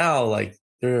feel now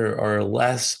there are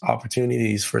less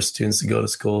opportunities for students to go to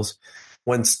schools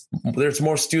when there's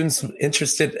more students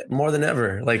interested more than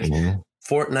ever.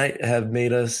 Fortnite have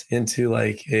made us into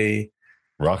a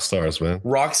rock stars, man.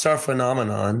 Rock star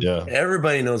phenomenon. Yeah.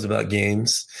 Everybody knows about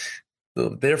games.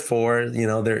 Therefore,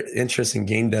 their interest in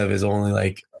game dev is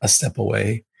only a step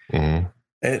away.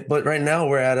 But right now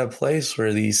we're at a place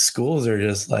where these schools are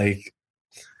just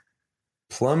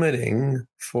plummeting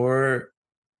for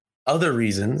other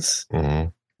reasons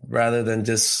rather than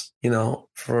just,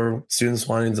 for students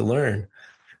wanting to learn.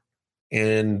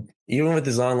 And even with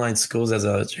these online schools as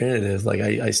an alternative,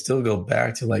 I still go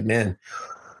back to man,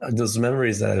 those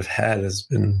memories that I've had has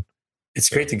been, it's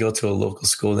great to go to a local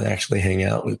school and actually hang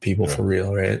out with people for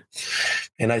real, right?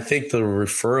 And I think the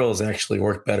referrals actually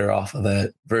work better off of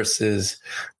that versus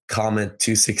comment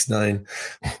 269.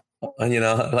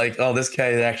 Oh, this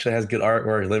guy actually has good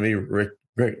artwork. Let me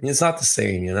Right. It's not the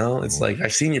same, you know? It's like,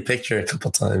 I've seen your picture a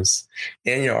couple times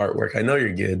and your artwork. I know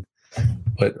you're good,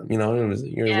 but you know,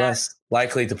 you're less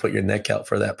likely to put your neck out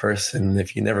for that person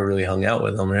if you never really hung out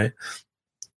with them, right?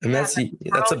 And that's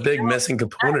a big missing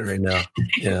component right now.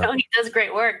 Yeah, he does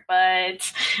great work,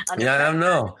 but I don't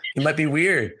know. He might be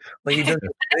weird. Like he does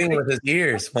a thing with his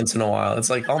ears once in a while. It's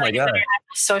like, oh my god,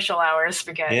 social hours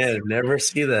for guys. Yeah, never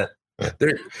see that.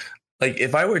 Like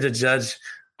if I were to judge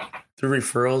through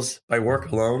referrals by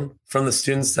work alone from the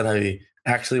students that I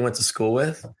actually went to school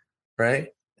with, right?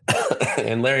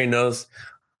 And Larry knows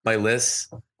my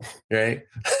list, right?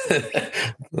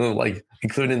 Like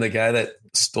including the guy that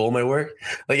stole my work.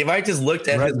 Like if I just looked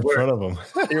at right his in work, front of him,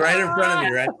 right in front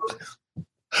of me, right?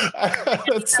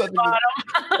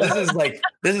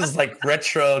 This is like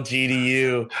retro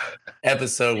GDU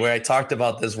episode where I talked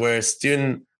about this. Where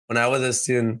when I was a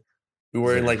student, we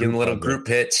were in a little group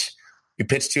pitch. We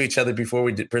pitched to each other before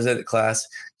we presented class.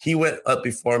 He went up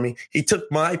before me. He took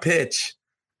my pitch.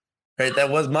 Right, that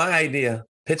was my idea.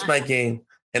 Pitch my game,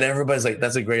 and everybody's like,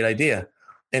 "That's a great idea."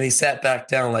 And he sat back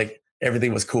down like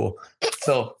everything was cool.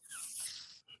 So,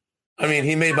 I mean,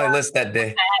 he made my list that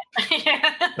day.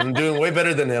 I'm doing way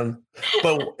better than him.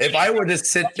 But if I were to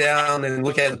sit down and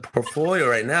look at the portfolio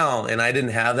right now, and I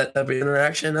didn't have that type of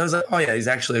interaction, I was like, "Oh yeah, he's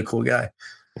actually a cool guy."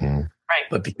 Mm. Right.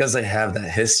 But because I have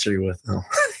that history with him,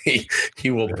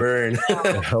 he will burn.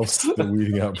 It helps the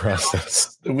weeding out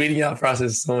process. The weeding out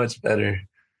process is so much better.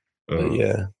 But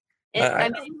yeah.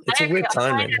 It's a weird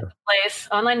time right now.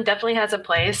 Online definitely has a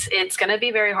place. It's going to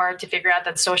be very hard to figure out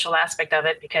that social aspect of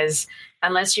it because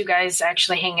unless you guys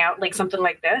actually hang out like something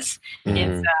like this,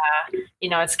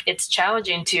 it's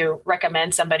challenging to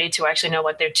recommend somebody to actually know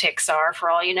what their ticks are. For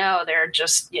all you know, they're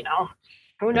just,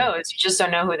 who knows? You just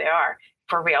don't know who they are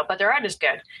for real, but their art is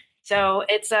good. So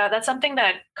it's that's something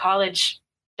that college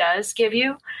does give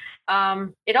you.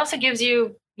 It also gives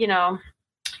you,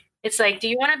 it's like, do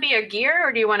you want to be a gear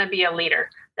or do you want to be a leader?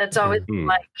 That's always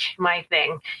like my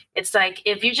thing. It's like,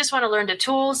 if you just want to learn the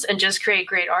tools and just create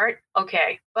great art,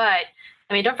 okay. But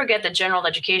I mean, don't forget the general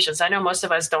educations. I know most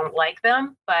of us don't like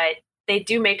them, but they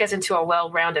do make us into a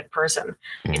well-rounded person.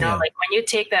 Like when you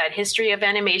take that history of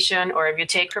animation, or if you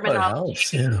take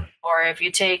criminology, or if you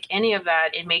take any of that,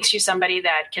 it makes you somebody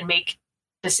that can make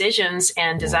decisions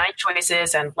and design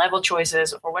choices and level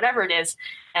choices or whatever it is,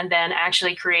 and then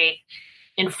actually create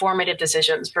informative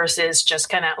decisions versus just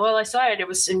kind of, well, I saw it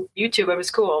was in YouTube, it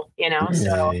was cool,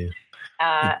 so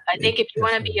I think if you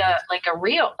want to be a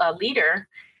real leader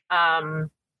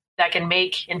that can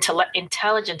make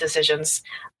intelligent decisions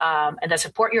and that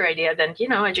support your idea, then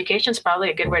education is probably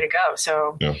a good way to go.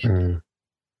 So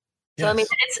So I mean,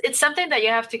 it's something that you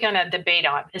have to kind of debate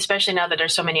on, especially now that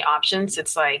there's so many options.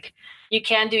 It's like you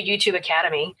can do YouTube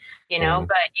Academy, but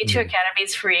YouTube Academy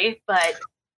is free. But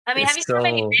I mean, have you seen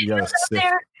many videos out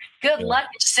there? Good luck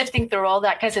sifting through all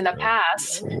that, because in the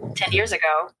past, 10 years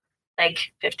ago,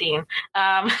 like 15,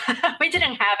 we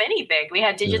didn't have anything. We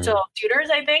had digital tutors,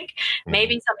 I think,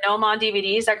 maybe some Nomon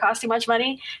DVDs that cost too much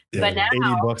money. But now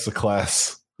 $80 a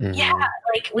class. Yeah,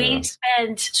 like we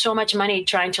spend so much money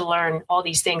trying to learn all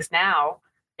these things now.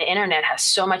 The internet has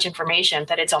so much information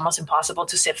that it's almost impossible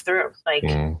to sift through. Like,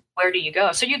 where do you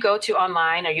go? So you go to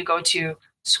online, or you go to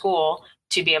school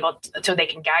to be able to, so they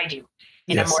can guide you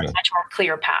in a much more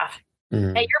clear path.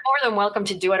 And you're more than welcome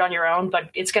to do it on your own,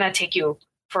 but it's going to take you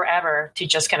forever to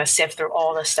just kind of sift through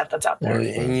all the stuff that's out there. Well,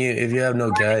 and if you have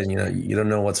no guide, you don't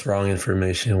know what's wrong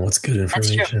information, what's good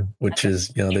information, which is,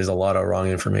 there's a lot of wrong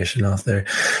information out there.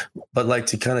 But like,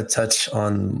 to kind of touch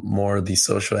on more of the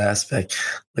social aspect,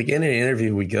 like in an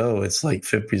interview we go, it's like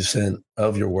 50%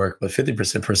 of your work, but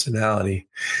 50% personality.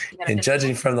 And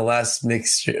judging from the last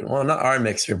mixture, well, not our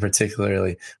mixture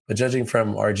particularly, but judging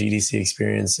from our GDC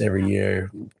experience every year,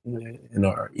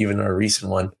 even our recent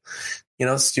one,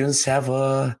 students have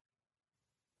a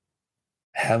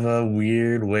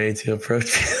weird way to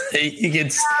approach it.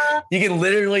 You can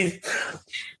literally,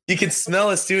 you can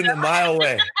smell a student a mile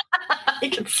away.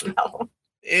 You can smell them.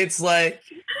 It's like,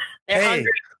 they're hey,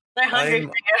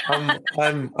 hungry.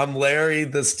 I'm Larry,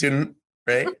 the student,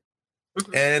 right?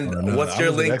 And what's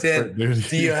your LinkedIn?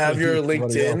 Do you have your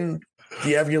LinkedIn? Do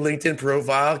you have your LinkedIn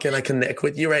profile? Can I connect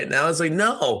with you right now? It's like,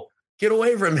 no. Get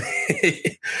away from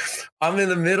me. I'm in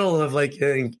the middle of I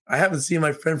haven't seen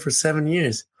my friend for 7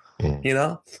 years.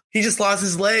 He just lost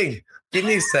his leg. Give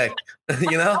me a sec,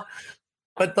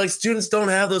 But like, students don't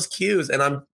have those cues.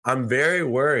 And I'm very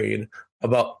worried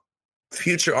about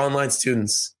future online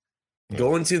students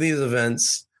going to these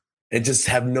events and just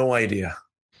have no idea.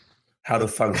 how to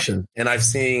function. And I've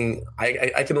seen,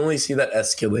 I can only see that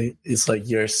escalate. It's like,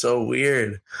 you're so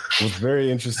weird. What's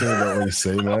very interesting about what you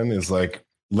say, man, is like,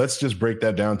 let's just break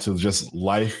that down to just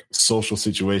life, social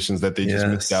situations that they just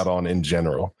missed out on in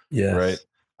general. Yeah. Right.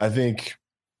 I think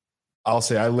I'll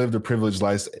say I lived a privileged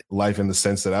life in the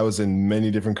sense that I was in many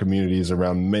different communities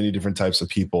around many different types of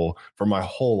people for my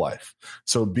whole life.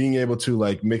 So being able to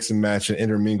like mix and match and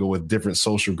intermingle with different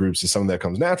social groups is something that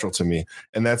comes natural to me.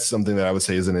 And that's something that I would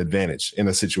say is an advantage in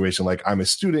a situation like I'm a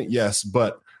student, yes,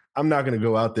 but I'm not going to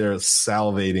go out there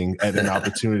salivating at an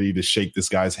opportunity to shake this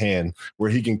guy's hand where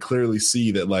he can clearly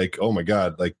see that like, oh my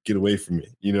God, like get away from me.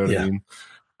 You know what I mean?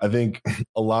 I think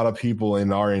a lot of people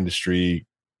in our industry,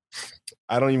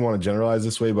 I don't even want to generalize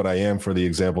this way, but I am for the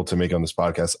example to make on this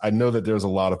podcast. I know that there's a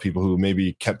lot of people who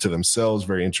maybe kept to themselves,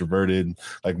 very introverted.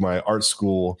 Like my art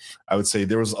school, I would say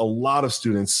there was a lot of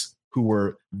students who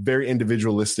were very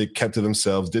individualistic, kept to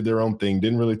themselves, did their own thing,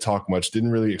 didn't really talk much,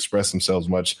 didn't really express themselves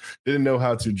much, didn't know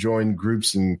how to join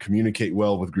groups and communicate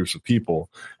well with groups of people.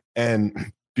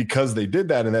 And because they did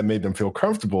that and that made them feel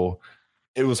comfortable,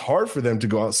 it was hard for them to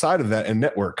go outside of that and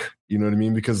network. You know what I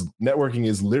mean? Because networking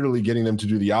is literally getting them to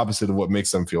do the opposite of what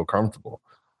makes them feel comfortable.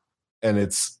 And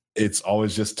it's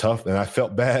always just tough. And I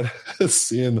felt bad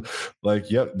seeing like,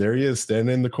 yep, there he is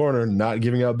standing in the corner, not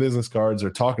giving out business cards or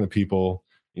talking to people,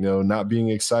 you know, not being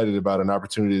excited about an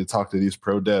opportunity to talk to these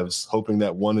pro devs, hoping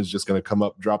that one is just going to come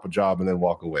up, drop a job and then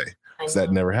walk away. Because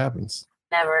that never happens.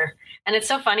 Never. And it's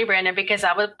so funny, Brandon, because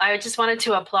I just wanted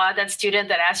to applaud that student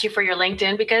that asked you for your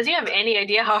LinkedIn, because you have any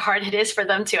idea how hard it is for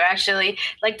them to actually,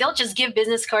 like, they'll just give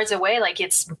business cards away like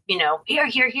it's, you know,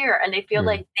 here, and they feel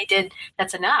like they did,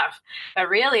 that's enough. But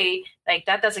really, like,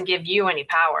 that doesn't give you any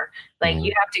power. Like,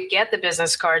 you have to get the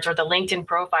business cards or the LinkedIn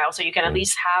profile so you can at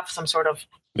least have some sort of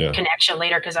connection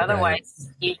later, because otherwise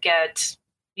you're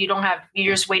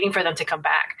just waiting for them to come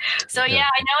back. So yeah,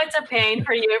 I know it's a pain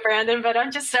for you, Brandon, but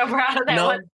I'm just so proud of that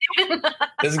one.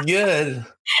 It's good.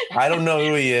 I don't know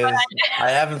who he is. I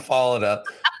haven't followed up,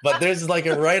 but there's like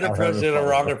a right approach and a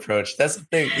wrong approach. That's the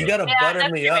thing. You got to butter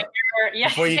me up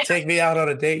before you take me out on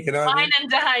a date. You know what I mean? Wine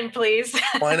and dine, please.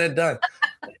 Wine and dine.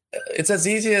 It's as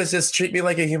easy as just treat me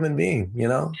like a human being, you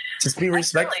know? Just be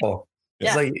respectful.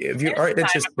 It's like, if you are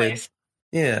interested.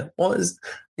 Yeah. Well,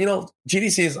 you know,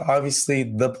 GDC is obviously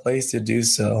the place to do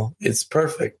so. It's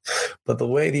perfect. But the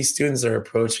way these students are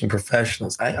approaching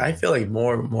professionals, I feel like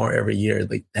more and more every year,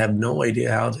 like, have no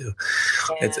idea how to.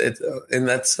 It's and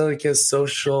that's like a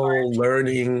social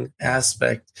learning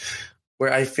aspect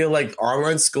where I feel like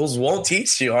online schools won't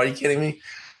teach you. Are you kidding me?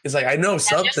 It's like, I know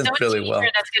something really well.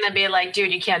 That's going to be like,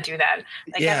 dude, you can't do that.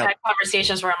 Like, I've had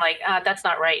conversations where I'm like, that's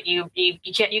not right. You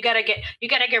can't. You gotta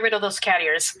get rid of those cat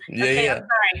ears. Okay, I'm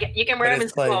sorry. You can wear them in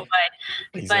school,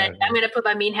 but I'm going to put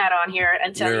my mean hat on here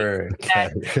and tell you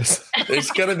that there's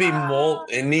going to be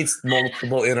it needs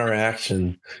multiple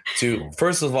interaction to,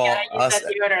 first of all, us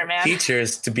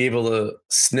teachers to be able to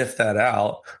sniff that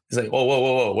out. It's like,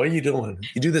 whoa, what are you doing?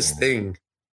 You do this thing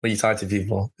when you talk to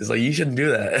people. It's like, you shouldn't do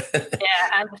that.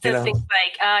 And just things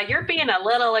like, you're being a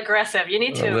little aggressive. You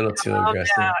need to a little too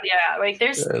aggressive. Down. Yeah, like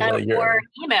there's more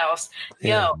emails.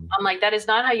 I'm like, that is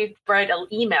not how you write an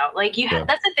email. Like,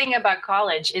 that's the thing about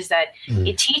college, is that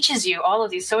it teaches you all of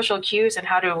these social cues and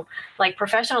how to, like,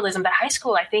 professionalism that high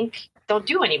school, I think, don't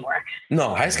do anymore.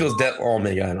 No, high school's oh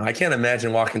my God. I can't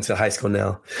imagine walking to high school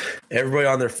now. Everybody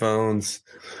on their phones.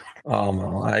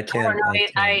 I can't.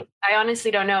 I honestly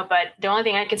don't know, but the only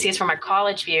thing I can see is from a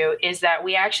college view is that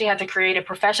we actually had to create a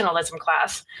professionalism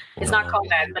class. It's not called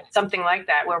that, but something like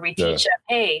that, where we teach them,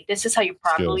 hey, this is how you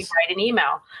properly write an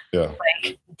email. Yeah.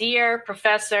 Like, dear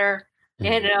Professor,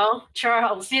 you know,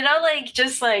 Charles, you know, like,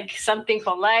 just like something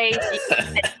polite.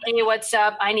 Hey, what's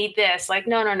up? I need this. Like,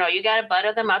 no. You got to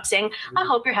butter them up saying, I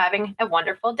hope you're having a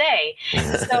wonderful day.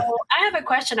 So I have a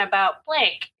question about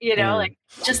blank, you know, like,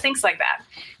 just things like that.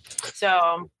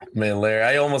 So, man, Larry,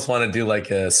 I almost want to do like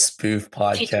a spoof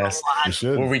podcast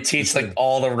where we teach like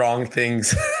all the wrong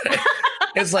things.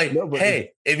 It's like,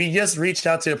 hey, if you just reached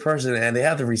out to a person and they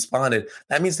haven't responded,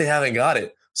 that means they haven't got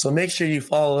it. So make sure you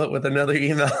follow up with another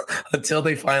email until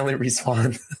they finally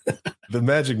respond. The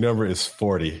magic number is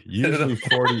 40. Usually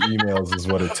 40 emails is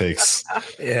what it takes.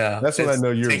 Yeah. That's when I know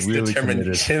you're really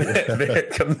committed. Very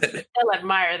committed. I'll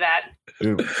admire that.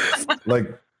 Dude,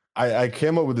 like, I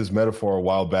came up with this metaphor a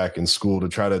while back in school to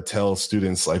try to tell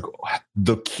students, like,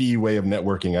 the key way of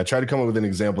networking. I try to come up with an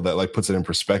example that, like, puts it in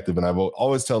perspective. And I will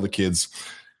always tell the kids,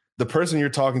 the person you're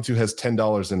talking to has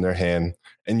 $10 in their hand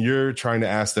and you're trying to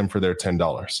ask them for their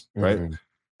 $10, right?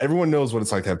 Everyone knows what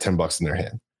it's like to have $10 in their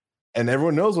hand. And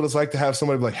everyone knows what it's like to have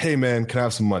somebody be like, hey man, can I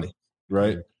have some money?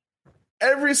 Right. I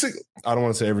don't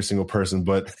want to say every single person,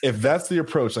 but if that's the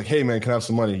approach, like, hey man, can I have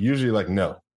some money? Usually like,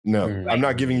 no, I'm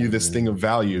not giving you this thing of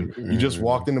value. You just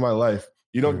walked into my life.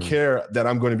 You don't care that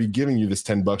I'm going to be giving you this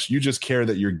 $10. You just care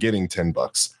that you're getting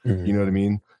 $10. You know what I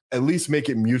mean? At least make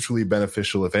it mutually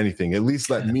beneficial. If anything, at least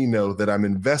let me know that I'm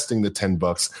investing the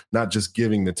 $10, not just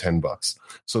giving the $10.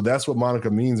 So that's what Monica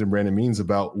means and Brandon means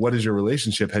about what is your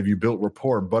relationship? Have you built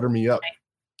rapport? Butter me up.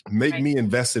 Make me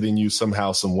invested in you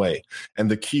somehow, some way.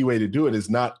 And the key way to do it is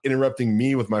not interrupting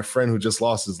me with my friend who just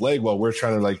lost his leg while we're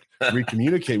trying to like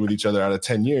recommunicate with each other out of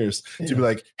 10 years to be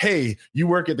like, hey, you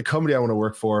work at the company I want to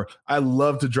work for. I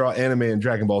love to draw anime and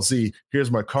Dragon Ball Z.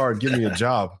 Here's my card. Give me a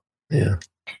job. I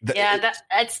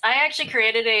actually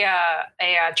created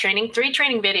a training, 3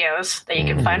 training videos that you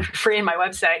can find for free on my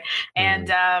website.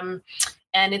 And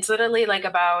it's literally like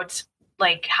about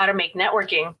like how to make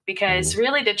networking, because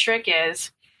really the trick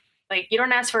is, like, you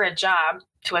don't ask for a job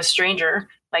to a stranger,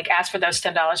 like ask for those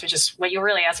 $10, which is what you're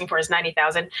really asking for is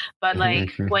 90,000. But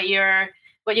like what you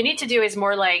need to do is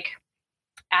more like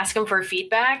ask them for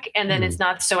feedback, and then it's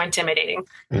not so intimidating,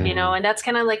 you know? And that's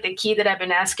kind of like the key that I've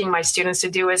been asking my students to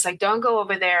do is like, don't go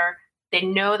over there. They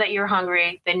know that you're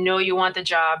hungry. They know you want the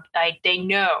job. Like they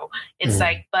know it's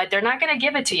like, but they're not going to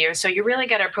give it to you. So you really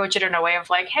got to approach it in a way of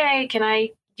like, hey,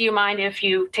 do you mind if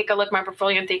you take a look at my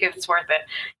portfolio and think if it's worth it?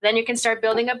 Then you can start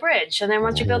building a bridge. And then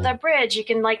once you build that bridge, you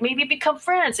can like maybe become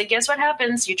friends. And guess what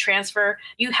happens? You transfer,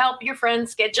 you help your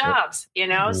friends get jobs, you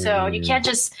know? So you can't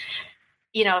just,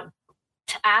 you know,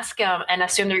 ask them and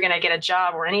assume they're going to get a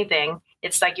job or anything.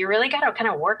 It's like, you really got to kind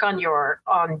of work on your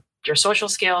social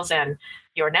skills and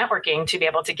your networking to be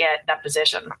able to get that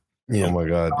position. Yeah. Oh my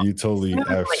God. You totally,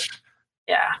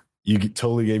 you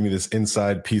totally gave me this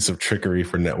inside piece of trickery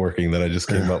for networking that I just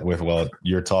came up with while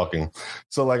you're talking.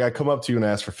 So like I come up to you and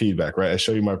ask for feedback, right? I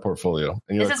show you my portfolio.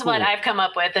 And this is what I've come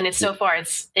up with. And it's so far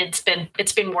it's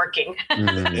been working.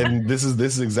 And this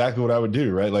is exactly what I would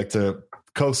do, right? Like to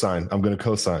co-sign, I'm going to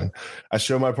co-sign. I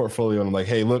show my portfolio and I'm like,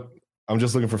 hey, look, I'm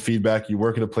just looking for feedback. You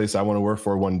work at a place I want to work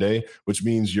for one day, which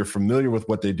means you're familiar with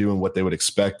what they do and what they would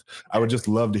expect. I would just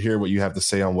love to hear what you have to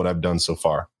say on what I've done so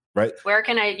far. Right. Where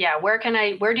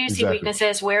do you see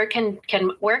weaknesses? Where can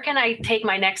I take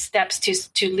my next steps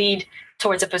to lead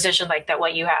towards a position like that,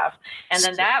 what you have? And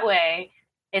then that way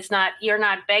you're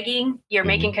not begging, you're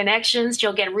making connections,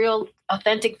 you'll get real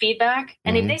authentic feedback.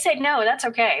 And if they say no, that's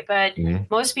okay. But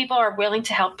most people are willing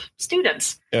to help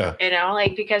students, you know,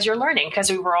 like, because you're learning, because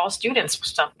we were all students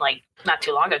stuff like not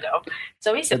too long ago.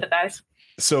 So we sympathize.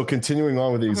 So continuing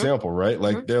on with the example, right?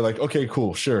 Like they're like, okay,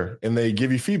 cool, sure. And they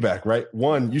give you feedback, right?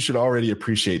 One, you should already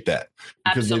appreciate that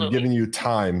because they've given you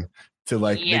time to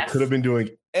like, they could have been doing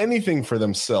anything for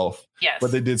themselves,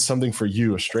 but they did something for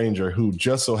you, a stranger who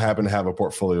just so happened to have a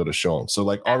portfolio to show them. So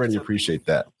like already appreciate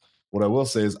that. What I will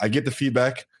say is I get the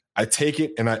feedback, I take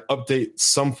it and I update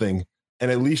something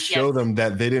and at least show them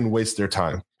that they didn't waste their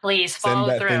time. Please follow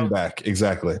through. Send that thing back.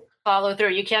 Exactly. Follow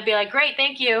through. You can't be like, great,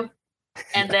 thank you.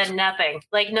 And then nothing.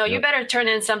 Like, no, you better turn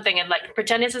in something and like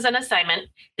pretend this is an assignment.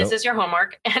 This is your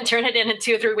homework, and turn it in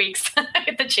 2 or 3 weeks.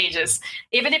 The changes,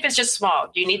 even if it's just small,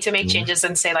 you need to make changes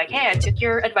and say like, hey, I took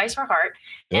your advice for heart.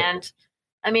 And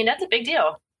I mean, that's a big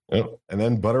deal. And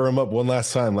then butter them up one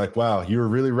last time. Like, wow, you were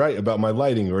really right about my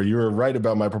lighting, or you were right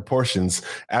about my proportions.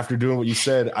 After doing what you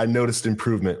said, I noticed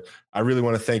improvement. I really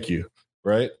want to thank you.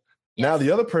 Right. Now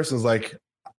the other person's like,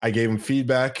 I gave them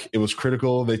feedback. It was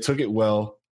critical. They took it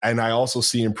well. And I also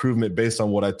see improvement based on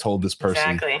what I told this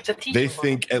person. Exactly. They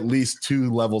think at least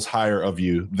 2 levels higher of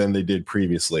you than they did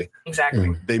previously.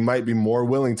 Exactly. They might be more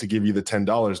willing to give you the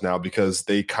 $10 now because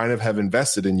they kind of have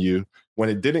invested in you when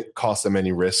it didn't cost them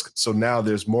any risk. So now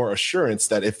there's more assurance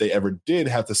that if they ever did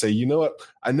have to say, you know what,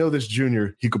 I know this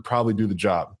junior, he could probably do the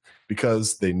job,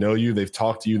 because they know you, they've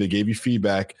talked to you, they gave you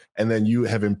feedback, and then you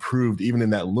have improved even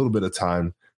in that little bit of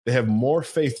time. They have more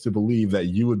faith to believe that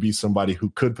you would be somebody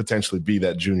who could potentially be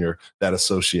that junior, that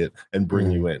associate, and bring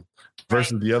you in,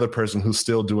 versus the other person who's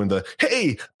still doing the,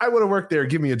 hey, I want to work there,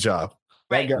 give me a job.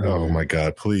 Right. Oh my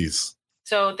God, please.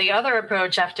 So the other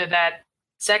approach after that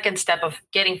second step of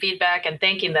getting feedback and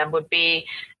thanking them would be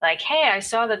like, hey, I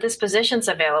saw that this position's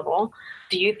available.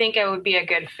 Do you think I would be a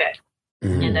good fit?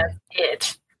 And that's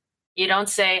it. You don't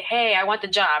say, hey, I want the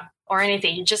job or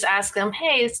anything. You just ask them,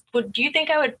 hey, do you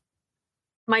think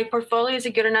my portfolio is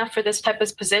good enough for this type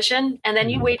of position? And then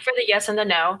you wait for the yes and the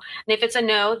no. And if it's a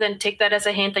no, then take that as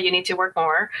a hint that you need to work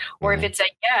more. Or if it's a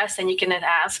yes, then you can then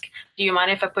ask, do you mind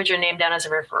if I put your name down as a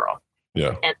referral?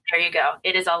 Yeah. And there you go.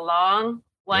 It is a long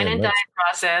Wine and dine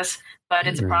process, but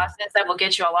it's a process that will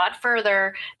get you a lot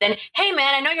further than, hey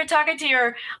man, I know you're talking to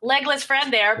your legless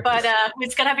friend there, but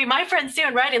it's gonna be my friend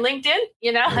soon, right? In LinkedIn,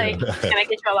 you know, like can I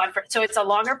get you a lot further? So it's a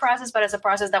longer process, but it's a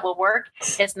process that will work.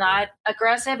 It's not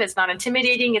aggressive, it's not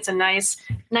intimidating, it's a nice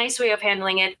way of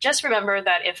handling it. Just remember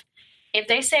that if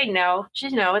they say no,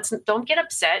 you know, don't get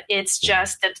upset. It's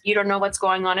just that you don't know what's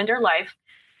going on in their life.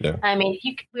 Yeah. I mean,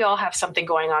 we all have something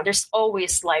going on. There's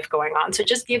always life going on. So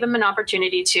just give them an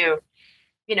opportunity to,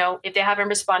 you know, if they haven't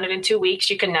responded in 2 weeks,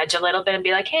 you can nudge a little bit and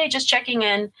be like, hey, just checking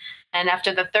in. And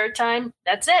after the third time,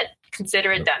 that's it.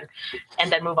 Consider it done.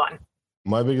 And then move on.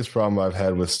 My biggest problem I've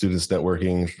had with students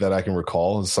networking that I can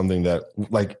recall is something that,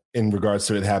 like, in regards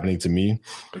to it happening to me,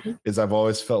 is I've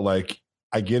always felt like,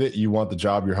 I get it. You want the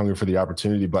job. You're hungry for the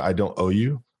opportunity, but I don't owe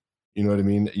you. You know what I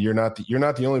mean? You're not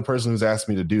the only person who's asked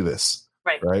me to do this.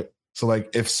 Right. So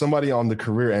like if somebody on the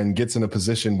career end gets in a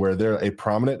position where they're a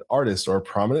prominent artist or a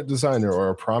prominent designer or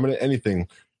a prominent anything,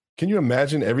 can you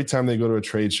imagine every time they go to a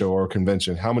trade show or a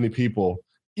convention, how many people,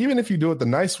 even if you do it the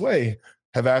nice way,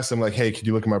 have asked them like, hey, could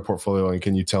you look at my portfolio and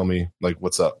can you tell me like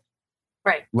what's up?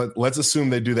 Right. Let's assume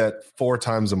they do that 4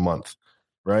 times a month.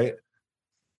 Right.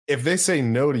 If they say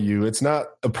no to you, it's not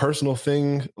a personal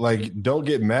thing. Like, don't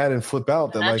get mad and flip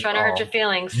out. That I'm not like, trying to hurt your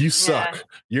feelings. You suck.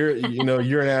 Yeah.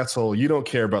 You're an asshole. You don't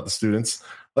care about the students.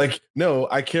 Like, no,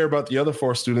 I care about the other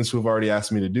 4 students who have already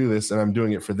asked me to do this, and I'm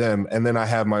doing it for them. And then I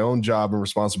have my own job and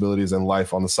responsibilities and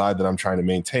life on the side that I'm trying to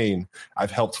maintain.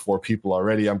 I've helped 4 people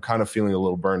already. I'm kind of feeling a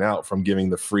little burnt out from giving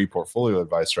the free portfolio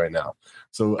advice right now.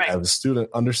 So as a student,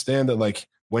 understand that like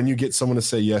when you get someone to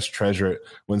say yes, treasure it.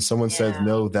 When someone says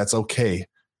no, that's okay.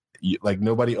 Like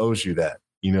nobody owes you that.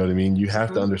 You know what I mean? You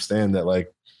have to understand that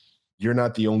like you're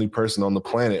not the only person on the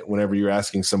planet whenever you're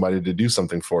asking somebody to do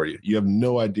something for you. You have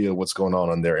no idea what's going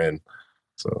on their end.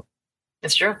 So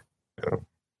it's true. Yeah.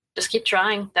 Just keep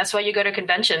trying. That's why you go to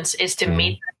conventions, is to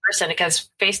meet that person, because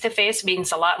face-to-face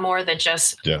means a lot more than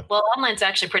just, well, online's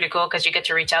actually pretty cool because you get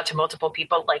to reach out to multiple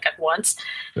people like at once.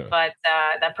 Yeah. But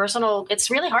that personal, it's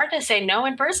really hard to say no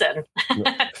in person.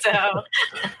 Yeah.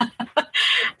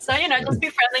 So, you know, just be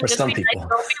friendly, For just be nice,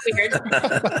 don't be weird.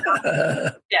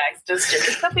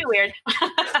 Just don't be weird.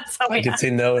 I can say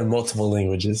no in multiple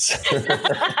languages.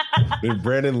 Dude,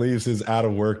 Brandon leaves his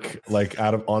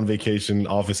on vacation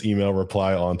office email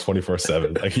reply on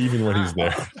 24/7, like even when he's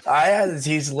there.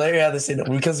 Larry had to say no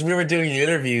because we were doing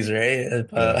interviews, right?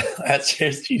 At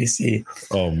Cheers GDC.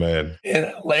 Oh man.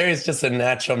 And Larry's just a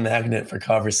natural magnet for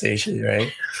conversation,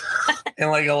 right?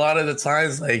 And like a lot of the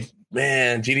times, like,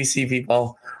 man, GDC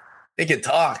people, they can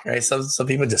talk, right? Some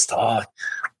people just talk.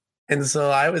 And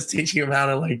so I was teaching him how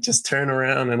to like just turn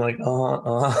around and like,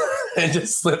 and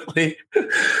just slowly,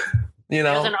 you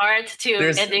know. There's an art to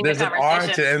ending the conversation. There's an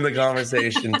art to end the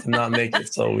conversation to not make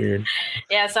it so weird.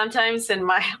 Yeah, sometimes in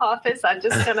my office, I'm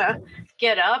just going to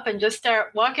get up and just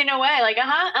start walking away. Like,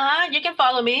 you can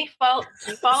follow me.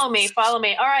 Follow me.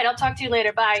 All right, I'll talk to you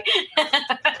later. Bye.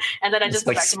 And then I just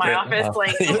go back to my office.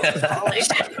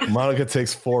 Monica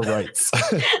takes 4 rights.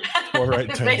 4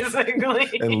 right turns.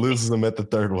 Basically. And loses them at the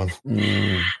 3rd one.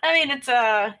 I mean, it's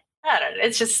I don't know.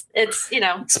 It's just, you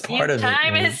know, it's part of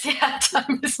time it.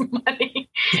 Time is money.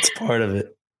 It's part of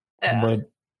it. Yeah. But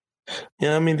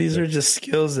yeah, I mean, these are just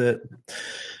skills that,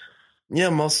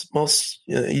 most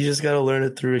you just got to learn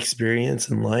it through experience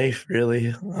in life,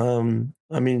 really.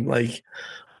 I mean, like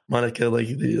Monica, like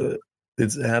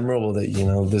it's admirable that, you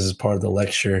know, this is part of the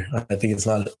lecture. I think it's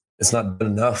not good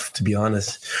enough, to be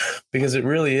honest, because it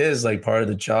really is like part of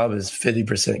the job is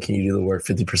 50% can you do the work,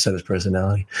 50% is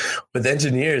personality. With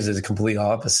engineers, it's a complete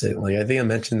opposite. Like I think I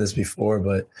mentioned this before,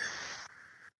 but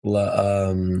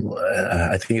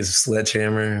I think it's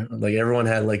Sledgehammer. Like everyone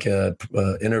had like a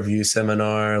interview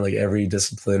seminar, like every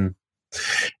discipline.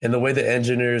 And the way the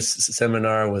engineers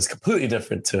seminar was completely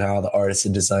different to how the artists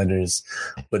and designers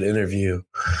would interview.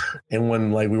 And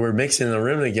when like we were mixing in the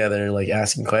room together, like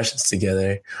asking questions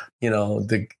together, you know,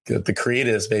 the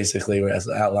creatives basically were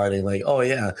outlining like, oh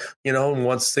yeah, you know,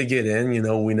 once they get in, you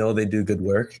know, we know they do good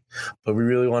work, but we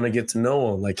really want to get to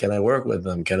know them. Like, can I work with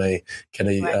them? Can I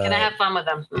have fun with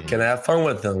them? Can I have fun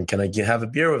with them? Can I have a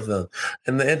beer with them?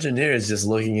 And the engineer is just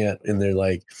looking at in their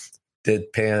like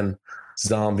deadpan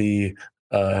zombie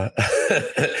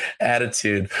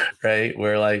attitude, right?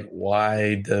 Where like,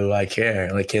 why do I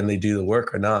care? Like, can they do the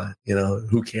work or not? You know,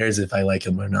 who cares if I like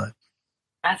them or not?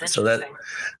 That's interesting. So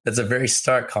that's a very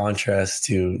stark contrast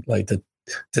to like the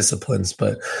disciplines.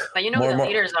 But you know who the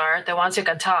leaders are, the ones who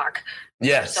can talk.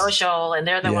 Yes. They're social, and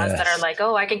they're the ones that are like,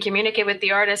 oh, I can communicate with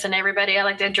the artist and everybody. I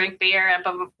like to drink beer, and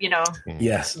you know,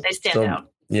 yes, they stand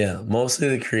out. Yeah, mostly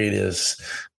the creatives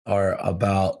are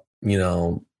about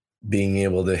being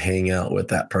able to hang out with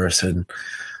that person.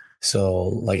 So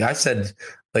like I said,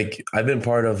 like I've been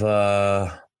part of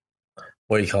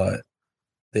what do you call it?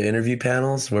 The interview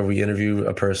panels where we interview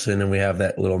a person and we have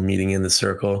that little meeting in the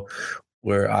circle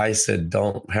where I said,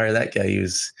 don't hire that guy. He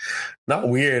was not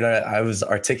weird. I was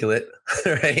articulate,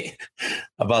 right?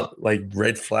 About like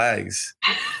red flags,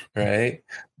 right?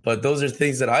 But those are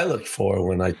things that I look for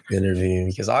when I interview,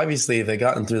 because obviously if they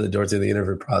gotten through the door to the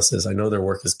interview process, I know their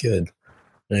work is good,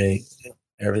 right?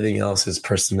 Everything else is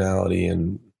personality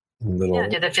and little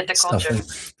do they fit the culture?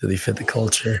 Do they fit the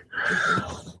culture?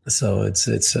 So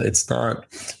it's not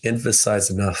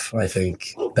emphasized enough, I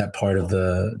think, that part of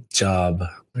the job,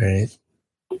 right?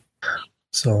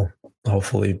 So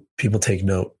hopefully people take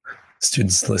note,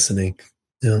 students listening.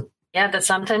 Yeah. Yeah, that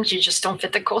sometimes you just don't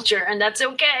fit the culture, and that's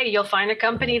okay. You'll find a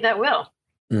company that will.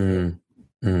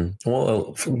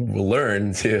 Well, we'll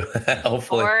learn to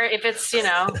hopefully. Or if it's,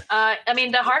 I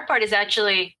mean, the hard part is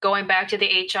actually going back to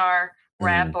the HR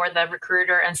rep or the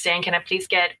recruiter and saying, can I please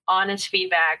get honest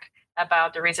feedback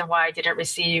about the reason why I didn't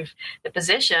receive the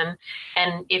position?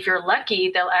 And if you're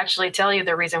lucky, they'll actually tell you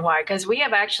the reason why. Because we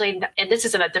have actually, and this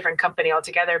is in a different company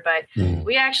altogether, but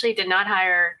we actually did not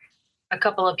hire a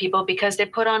couple of people because they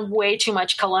put on way too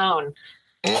much cologne.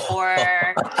 Or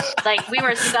like we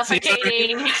were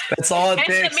suffocating. That's all it takes.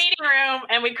 In the meeting room,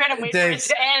 and we couldn't wait for it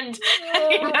to end.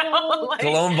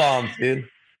 Cologne bomb, dude.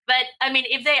 But I mean,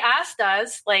 if they asked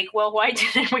us, like, well, why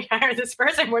didn't we hire this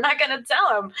person? We're not going to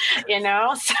tell them,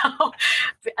 So,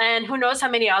 and who knows how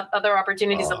many other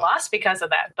opportunities are lost because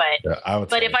of that.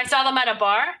 But if I saw them at a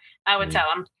bar, I would tell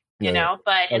them.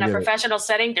 But in a professional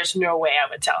setting, there's no way I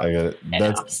would tell. I get it.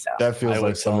 That feels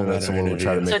like something that someone would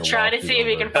try to make. So try to see if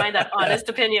you can find that honest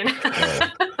opinion.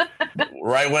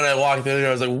 Right when I walked in there,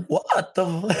 I was like, what the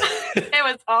It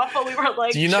was awful. We were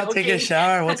like, do you not take a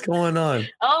shower? What's going on?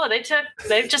 Oh,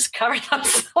 they've just covered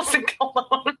themselves in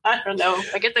cologne. I don't know.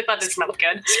 I guess they thought they smelled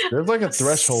good. There's like a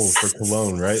threshold for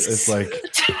cologne, right? It's like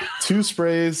 2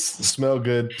 sprays smell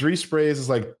good. 3 sprays is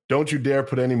like, don't you dare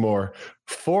put any more.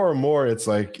 4 or more, it's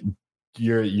like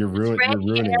you're ruining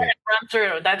it. Run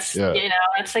through. That's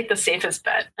that's like the safest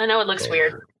bet. I know it looks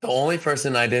weird. The only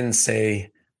person I didn't say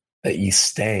that you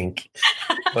stank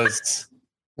was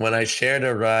when I shared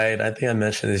a ride. I think I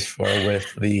mentioned this before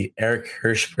with the Eric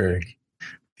Hirshberg,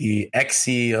 the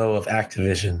ex-CEO of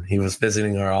Activision. He was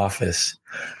visiting our office,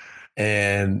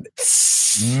 and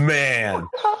man,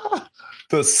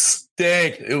 the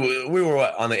stink. We were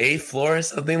on the 8th floor or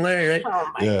something, Larry, right?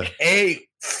 Oh my God. 8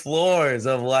 floors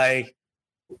of like,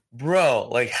 bro,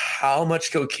 like how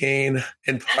much cocaine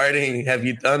and partying have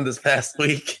you done this past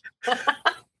week?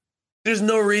 There's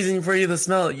no reason for you to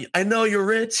smell it. I know you're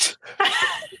rich.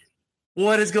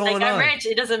 What is going on? I'm rich.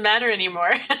 It doesn't matter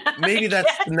anymore. Maybe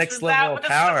that's the next level of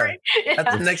power.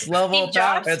 That's the next level of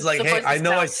power. It's like, hey, I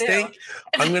know I stink.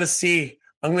 I'm gonna see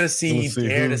you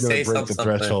dare to say something.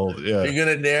 Yeah. You're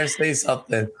gonna dare say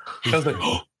something. I was like,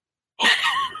 oh.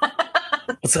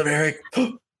 What's up, Eric?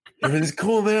 Everything's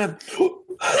cool, man.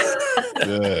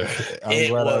 Yeah, I'm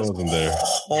glad I wasn't there.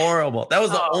 Horrible. That was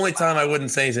the only time I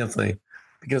wouldn't say something,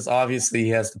 because obviously he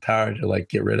has the power to like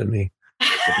get rid of me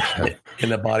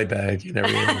in a body bag and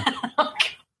everything.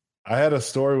 I had a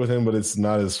story with him, but it's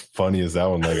not as funny as that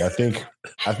one. Like I think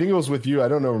it was with you. I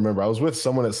don't know. Remember, I was with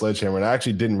someone at Sledgehammer, and I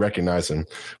actually didn't recognize him.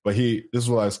 But this is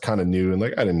what I was kind of new, and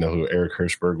like I didn't know who Eric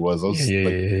Hirshberg was. I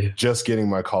was just getting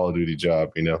my Call of Duty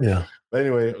job, Yeah. But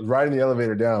anyway, riding the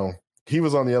elevator down. He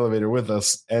was on the elevator with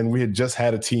us, and we had just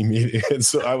had a team meeting. And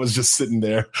so I was just sitting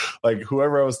there, like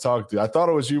whoever I was talking to. I thought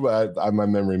it was you, but my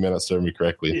memory may not serve me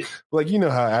correctly. Like, you know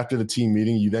how after the team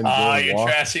meeting, you then go and walk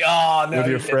with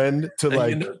your friend to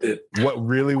like what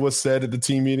really was said at the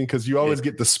team meeting, because you always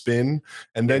get the spin,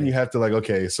 and then you have to like,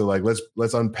 okay, so like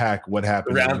let's unpack what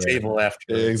happened. Round table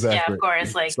after. Exactly. Yeah, of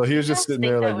course. Like, so he was just sitting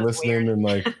there like listening and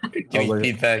like giving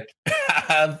feedback.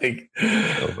 I think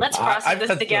let's process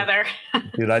this together.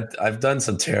 Dude, I've done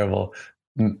some terrible.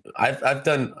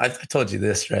 I've told you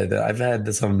this, right? That I've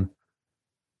had some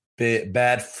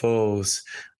bad foes.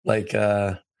 Like,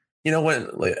 when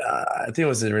I think it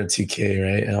was around 2K,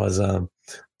 right? And I was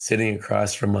sitting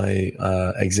across from my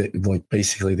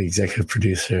basically the executive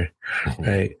producer,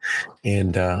 right?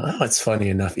 And it's funny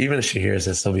enough. Even if she hears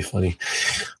this, it'll be funny.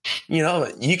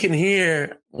 You can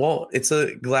hear. Well, it's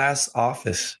a glass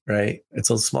office, right? It's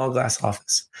a small glass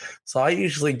office, so I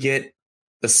usually get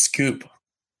the scoop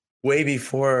way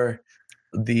before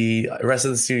the rest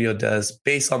of the studio does,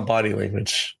 based on body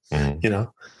language.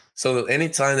 So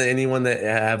anytime that anyone that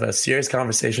have a serious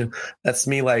conversation, that's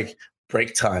me like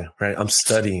break time, right? I'm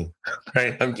studying,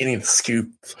 right? I'm getting the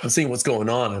scoop. I'm seeing what's going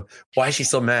on. Why is she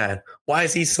so mad? Why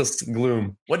is he so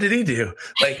gloom? What did he do?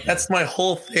 Like, that's my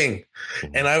whole thing.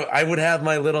 And I would have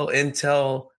my little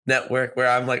intel network where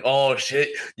I'm like, oh shit,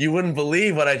 you wouldn't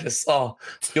believe what I just saw.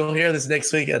 You'll hear this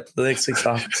next week at the next week's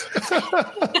office.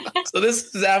 So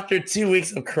this is after 2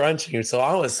 weeks of crunching. So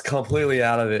I was completely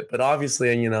out of it. But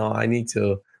obviously, you know, I need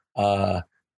to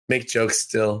make jokes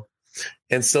still.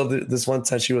 And so this one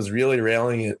time she was really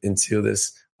railing into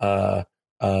this one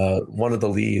of the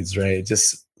leads, right?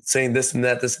 Just saying this and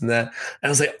that, this and that. And I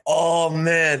was like, oh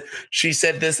man, she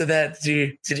said this and that.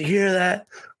 Did you hear that?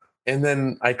 And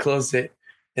then I closed it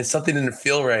and something didn't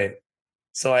feel right.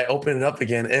 So I opened it up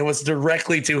again and it was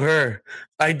directly to her.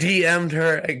 I DM'd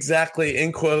her exactly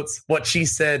in quotes what she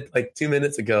said like 2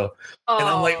 minutes ago. Oh. And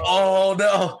I'm like, oh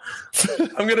no,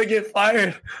 I'm going to get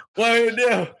fired. What do I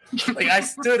do? Like, I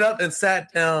stood up and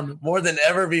sat down more than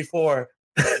ever before,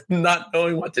 not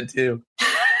knowing what to do.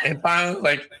 And finally,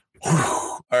 like,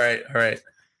 all right.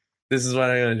 This is what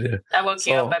I'm going to do. That woke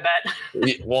you up, I bet.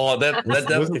 Well, that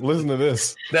listen to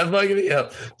this. That woke me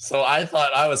up. So I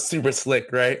thought I was super slick,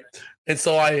 right? And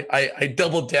so I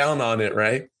doubled down on it,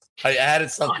 right? I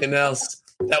added something else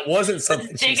that wasn't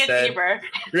something she said. Deeper.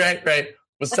 Right.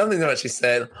 Was something that she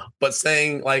said, but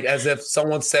saying like as if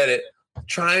someone said it,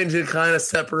 trying to kind of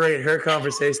separate her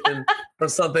conversation from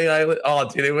something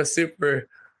it was super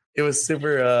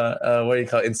what do you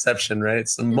call it? Inception, right?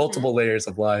 Some multiple layers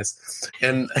of lies.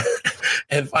 And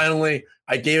finally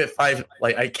I gave it 5,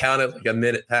 like I counted like a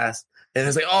minute past. And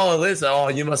it's like, oh, Liz,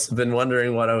 you must have been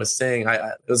wondering what I was saying.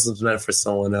 This was meant for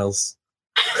someone else.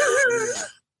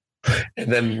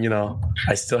 And then, you know,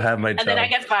 I still have my job. And then I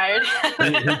get fired.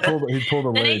 he pulled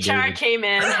a then Larry HR David. came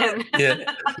in. And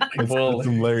Yeah.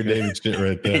 Some Larry David shit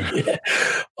right there. Yeah.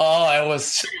 Oh,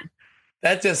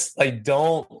 that just like,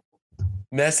 don't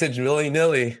message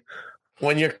willy-nilly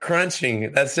when you're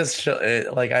crunching. That's just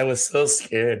like, I was so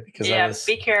scared because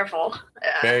be careful.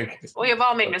 We have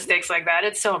all made mistakes like that.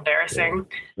 It's so embarrassing.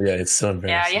 Yeah, it's so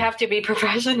embarrassing. Yeah, you have to be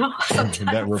professional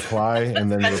sometimes. That reply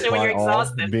and then Especially when reply you're all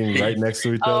exhausted. being right next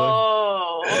to each other.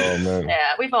 Oh man. Yeah,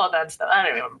 we've all done stuff. I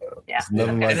don't even. Yeah,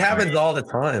 it happens all the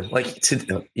time. Like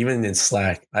even in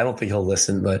Slack. I don't think he'll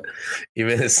listen, but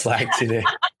even in Slack today,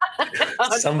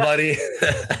 somebody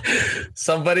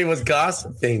was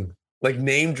gossiping, like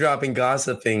name dropping,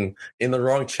 gossiping in the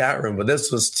wrong chat room. But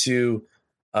this was to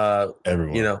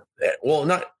everyone. You know, well,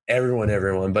 not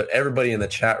everyone, but everybody in the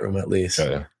chat room at least.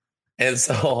 Okay. And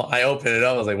so I opened it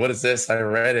up. I was like, "What is this?" I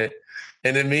read it,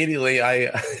 and immediately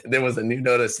there was a new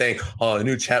notice saying, "Oh, a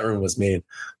new chat room was made,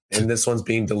 and this one's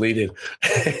being deleted."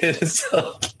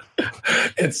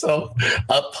 and so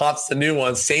up pops the new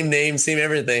one, same name, same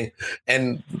everything.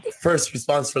 And the first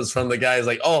response was from the guy, is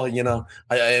like, "Oh, you know,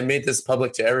 I made this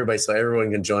public to everybody so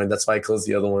everyone can join. That's why I closed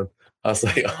the other one." I was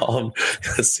like,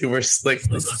 super slick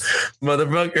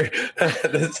motherfucker.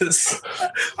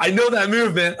 I know that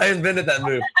move, man. I invented that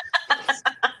move.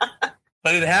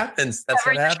 But it happens. That's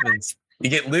what happens. You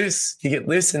get loose. You get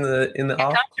loose in the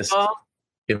office.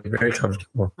 You get very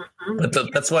comfortable. Mm-hmm. But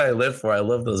that's what I live for. I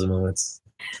love those moments.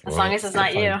 As long as it's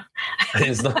not you.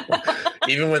 It's not,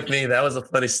 even with me, that was a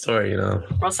funny story, you know.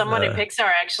 Well, someone at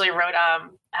Pixar actually wrote,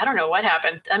 I don't know what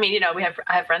happened. I mean, you know, I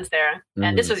have friends there,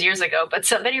 and this was years ago, but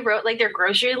somebody wrote like their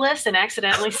grocery list and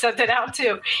accidentally sent it out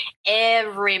to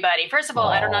everybody. First of all,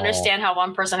 I don't understand how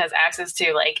one person has access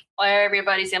to like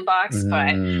everybody's inbox,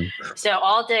 but so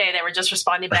all day they were just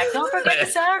responding back, "Don't forget the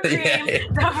sour cream."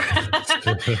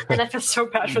 And I feel so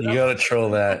bad for them. You gotta troll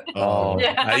that.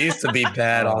 I used to be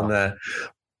bad on that.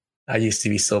 I used to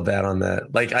be so bad on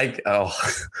that. Like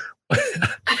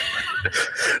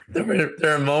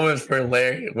there are moments for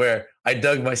Larry where I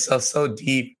dug myself so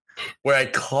deep, where I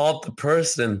called the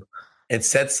person and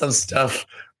said some stuff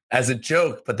as a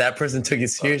joke, but that person took it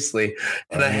seriously,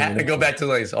 and I had to go back to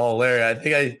like, "Oh, Larry, I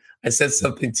think I said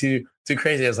something too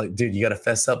crazy." I was like, "Dude, you got to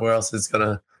fess up, or else it's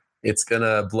gonna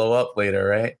blow up later,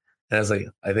 right?" And I was like,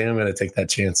 "I think I'm gonna take that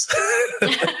chance."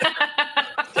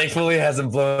 Thankfully, it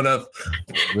hasn't blown up.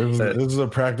 This is a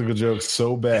practical joke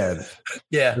so bad.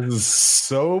 Yeah. This is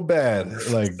so bad.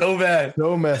 Like, so bad.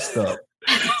 So messed up.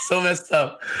 So messed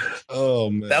up.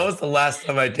 Oh, man. That was the last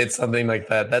time I did something like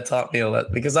that. That taught me a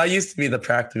lot, because I used to be the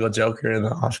practical joker in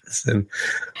the office. And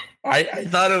I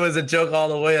thought it was a joke all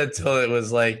the way until it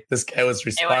was like this guy was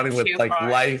responding with like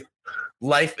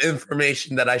life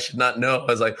information that I should not know. I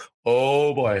was like,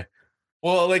 oh, boy.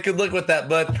 Well, I could look with that,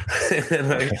 bud.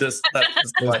 And I just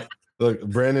look,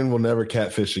 Brandon will never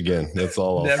catfish again. That's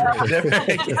all. Never again.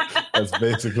 That's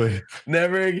basically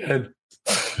never again.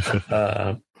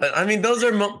 But I mean, those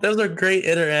are great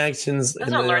interactions.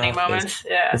 Those are learning moments.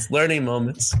 Yeah. It's learning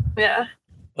moments. Yeah.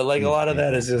 But like a lot of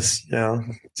that is just,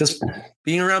 just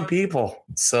being around people.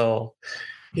 So,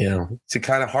 to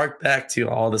kind of hark back to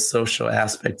all the social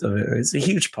aspect of it, it's a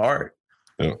huge part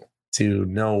to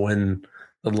know when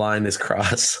the line is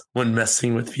crossed, when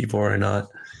messing with people or not,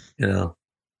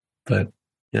 But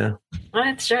yeah. Well,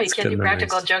 that's true. You can't do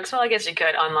practical jokes. Well, I guess you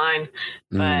could online,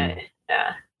 but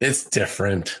yeah. It's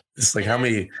different. It's like how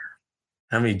many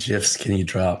GIFs can you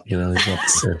drop? It's not the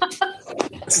same.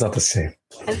 It's not the same.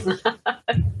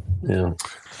 Yeah.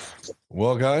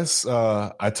 Well, guys,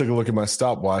 I took a look at my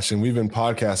stopwatch, and we've been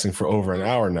podcasting for over an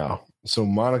hour now. So,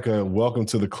 Monica, welcome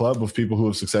to the club of people who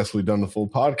have successfully done the full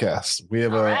podcast. We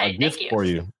have a gift for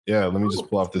you. Yeah, let me just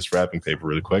pull off this wrapping paper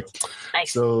really quick.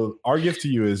 Nice. So, our gift to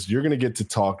you is you're going to get to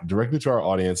talk directly to our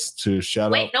audience to shout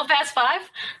out. Wait, no Fast Five?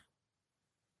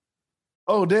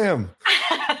 Oh, damn.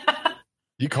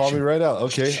 You called me right out.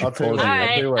 Okay, I'll tell you what.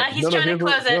 All right. He's trying to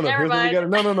close it. Never mind.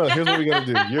 Here's what we got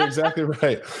to do. You're exactly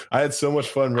right. I had so much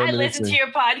fun reminiscing. I listened to your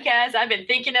podcast. I've been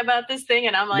thinking about this thing,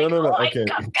 and I'm like, no. Okay,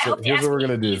 so here's what we're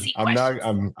gonna do. I'm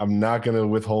not gonna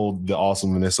withhold the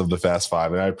awesomeness of the Fast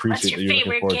Five, and I appreciate that you're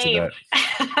looking forward to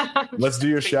that. Let's do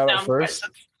your shout out first,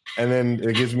 and then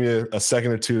it gives me a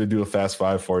second or two to do a Fast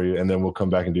Five for you, and then we'll come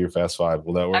back and do your Fast Five.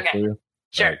 Will that work for you?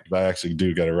 Sure. Right, I actually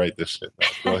do got to write this shit.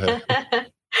 Go ahead.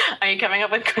 Are you coming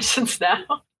up with questions now?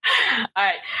 All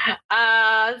right.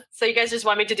 So you guys just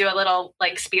want me to do a little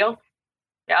spiel?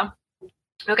 Yeah.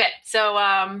 Okay. So,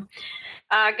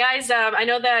 guys, I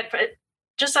know that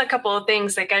just a couple of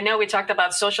things. I know we talked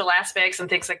about social aspects and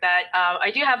things like that.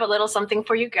 I do have a little something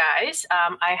for you guys.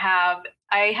 I have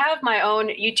my own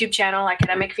YouTube channel,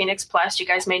 Academic Phoenix Plus. You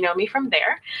guys may know me from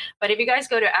there. But if you guys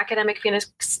go to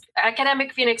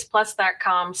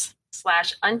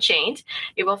academicphoenixplus.com/unchained,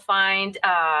 you will find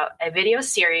a video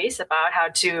series about how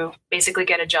to basically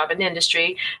get a job in the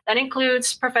industry. That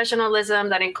includes professionalism,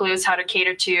 that includes how to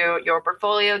cater to your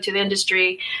portfolio to the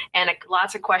industry, and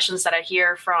lots of questions that I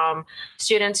hear from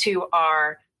students who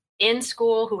are in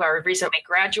school, who are recently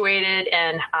graduated,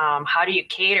 and how do you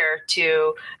cater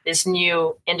to this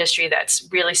new industry that's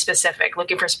really specific,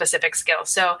 looking for specific skills.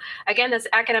 So again, that's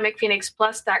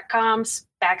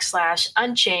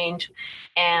academicphoenixplus.com/unchained.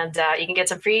 And you can get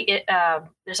some free,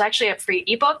 there's actually a free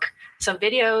ebook, some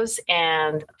videos,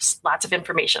 and lots of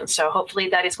information. So hopefully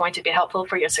that is going to be helpful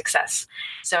for your success.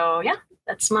 So yeah,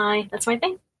 that's my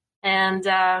thing. And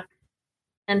for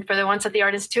the ones at the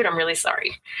Art Institute, I'm really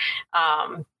sorry.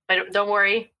 But don't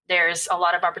worry, there's a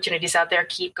lot of opportunities out there.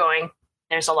 Keep going.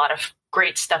 There's a lot of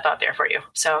great stuff out there for you.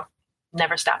 So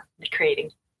never stop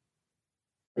creating.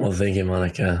 Well, thank you,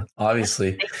 Monica.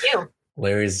 Obviously, thank you.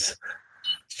 Larry's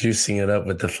juicing it up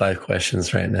with the 5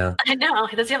 questions right now. I know.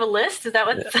 Does he have a list? Is that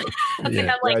what? Does he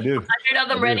have I do. 100 of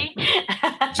them ready?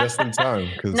 Just in time.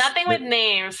 Nothing with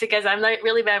names, because I'm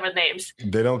really bad with names.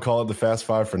 They don't call it the Fast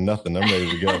Five for nothing. I'm ready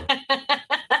to go.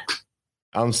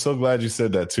 I'm so glad you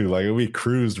said that too. We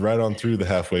cruised right on through the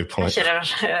halfway point. I should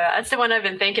have. That's the one I've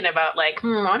been thinking about. I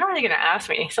wonder what they're going to ask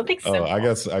me. Something simple. I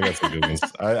got some good ones.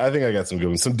 I think I got some good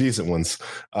ones, some decent ones.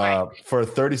 Right. For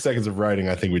 30 seconds of writing,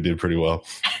 I think we did pretty well.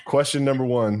 Question number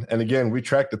 1, and again, we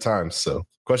tracked the time. So,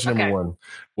 question number 1: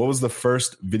 what was the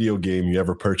first video game you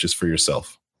ever purchased for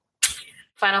yourself?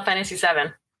 Final Fantasy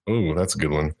VII. Ooh, that's a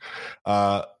good one.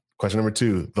 Question number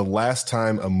 2: the last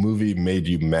time a movie made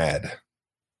you mad?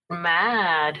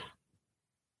 Mad.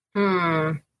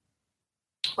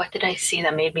 What did I see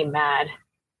that made me mad?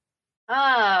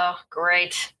 Oh,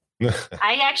 great.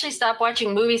 I actually stopped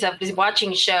watching movies. I've been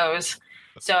watching shows.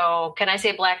 So can I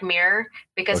say Black Mirror?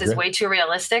 Because it's way too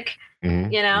realistic,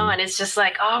 and it's just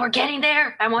we're getting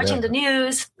there. I'm watching the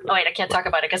news. Oh, wait, I can't talk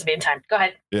about it because of being time. Go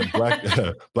ahead. Yeah,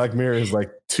 Black Mirror is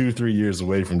 2-3 years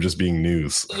away from just being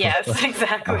news. Yes,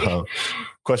 exactly.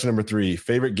 Question number 3: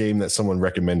 favorite game that someone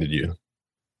recommended you?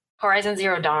 Horizon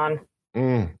Zero Dawn.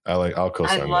 I'll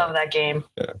co-sign. I love that game.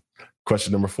 Yeah.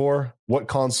 Question number 4: what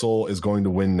console is going to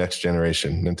win next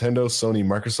generation? Nintendo, Sony,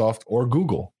 Microsoft, or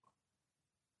Google?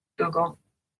 Google.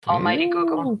 Almighty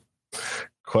Google.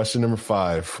 Question number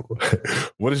 5: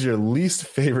 what is your least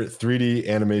favorite 3D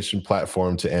animation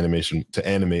platform to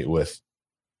animate with?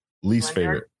 Least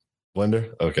favorite?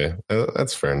 Blender? Okay,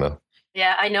 that's fair enough.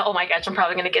 Yeah, I know. Oh my gosh, I'm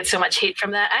probably going to get so much hate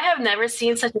from that. I have never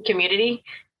seen such a community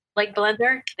like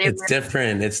Blender. It's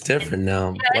different. It's different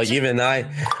now. Yeah, even I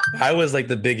was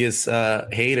the biggest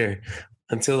hater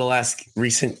until the last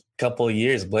recent couple of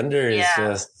years. Blender is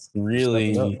just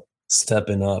really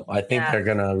stepping up. I think they're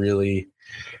gonna really.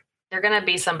 They're gonna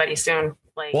be somebody soon.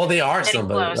 Well, they are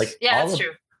somebody. Close. That's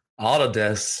true.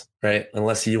 Autodesk, right?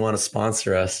 Unless you want to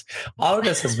sponsor us,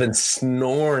 Autodesk has been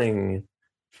snoring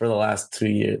for the last 2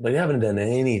 years. Like, they haven't done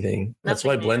anything. That's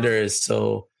why Blender is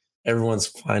so, everyone's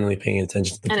finally paying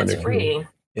attention to the Blender. And it's free.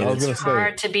 It's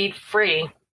hard to beat free.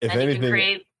 If and anything, you can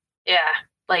create,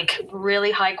 like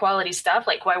really high quality stuff.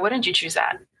 Like, why wouldn't you choose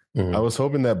that? I was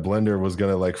hoping that Blender was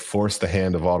going to like force the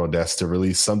hand of Autodesk to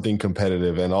release something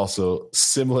competitive and also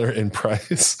similar in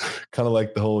price, kind of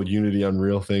like the whole Unity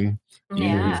Unreal thing.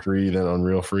 Unity free, then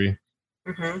Unreal free.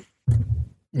 Mm-hmm.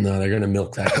 No, they're going to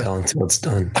milk that cow until it's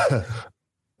done.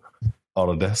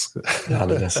 Autodesk.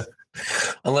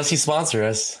 Unless you sponsor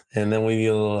us, and then we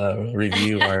will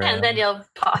review our... and then you'll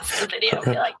pause the video and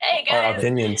be like, hey, guys. Our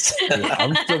opinions.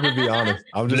 I'm still going to be honest.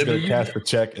 I'm just going to cash the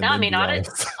check. And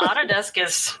Autodesk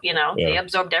is, they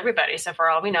absorbed everybody. So for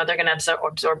all we know, they're going to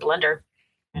absorb Blender.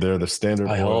 They're the standard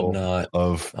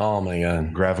of oh my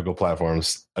god graphical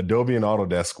platforms. Adobe and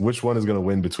Autodesk, which one is going to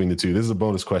win between the two? This is a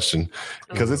bonus question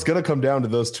because it's going to come down to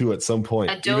those two at some point.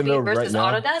 Adobe versus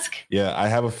Autodesk? Yeah, I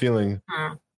have a feeling.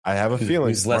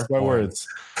 Mark my words.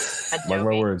 Mark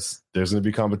my words. There's going to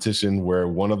be competition where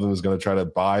one of them is going to try to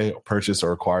buy, purchase,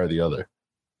 or acquire the other.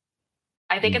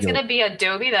 I think it's going to be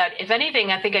Adobe that, if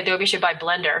anything, I think Adobe should buy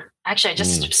Blender. Actually, I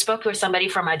just spoke with somebody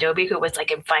from Adobe who was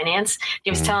like in finance. He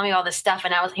was telling me all this stuff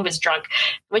and he was drunk,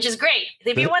 which is great.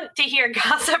 If you want to hear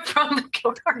gossip from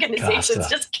organizations,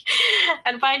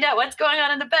 and find out what's going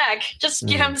on in the back, just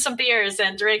give them some beers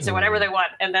and drinks or whatever they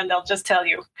want. And then they'll just tell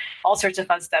you all sorts of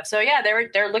fun stuff. So yeah,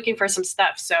 they're looking for some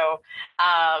stuff. So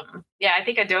I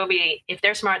think Adobe, if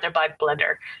they're smart, they'll buy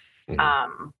Blender.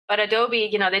 But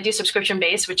Adobe, they do subscription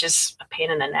based, which is a pain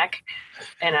in the neck.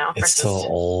 It's so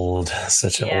old,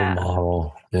 such an old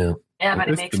model. Yeah, but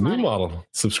it makes the money. New model,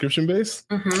 subscription based.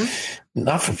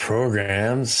 Not for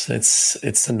programs.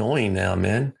 It's annoying now,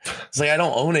 man. It's like I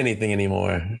don't own anything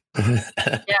anymore.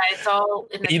 It's all.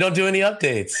 You don't do any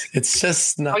updates. It's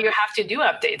just not. Or you have to do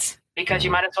updates. Because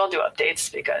you might as well do updates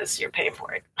because you're paying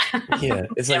for it. Yeah,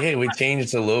 it's like, hey, we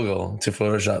changed the logo to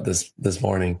Photoshop this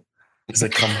morning. It's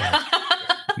like, come on.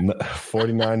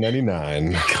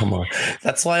 $49.99. Come on.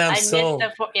 That's why I miss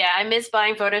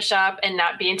buying Photoshop and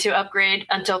not being to upgrade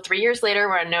until 3 years later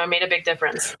where I know it made a big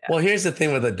difference. Well, here's the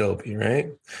thing with Adobe, right?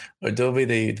 Adobe,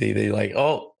 they like,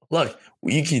 oh, look,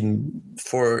 you can,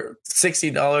 for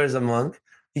 $60 a month,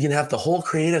 you can have the whole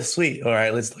creative suite. All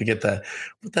right, let's look at that.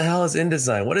 What the hell is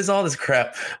InDesign? What is all this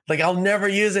crap? Like, I'll never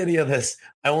use any of this.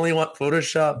 I only want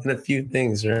Photoshop and a few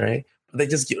things, right? They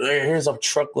just here's a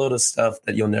truckload of stuff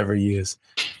that you'll never use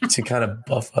to kind of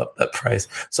buff up that price.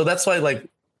 So that's why, like,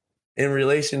 in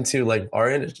relation to like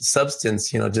our Substance,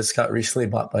 just got recently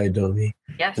bought by Adobe.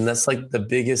 Yes. And that's like the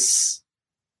biggest.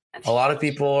 A lot of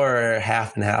people are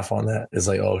half and half on that. It's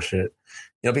like, oh shit,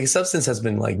 because Substance has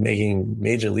been like making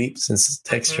major leaps since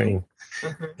texturing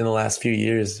in the last few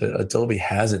years. Adobe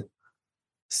hasn't.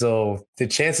 So the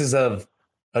chances of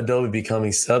Adobe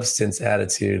becoming Substance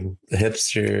attitude, the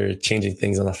hipster changing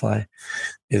things on the fly,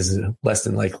 is less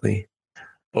than likely.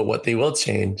 But what they will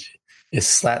change is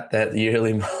slap that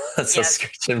yearly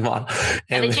subscription model.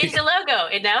 And they changed the logo.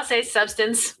 It now says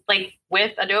Substance, like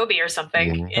with Adobe or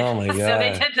something. Oh my God. So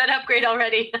they did that upgrade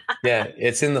already. Yeah,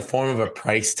 it's in the form of a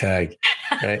price tag,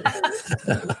 right?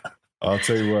 I'll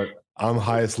tell you what. I'm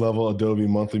highest level Adobe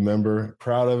monthly member.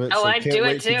 Proud of it. Oh, I do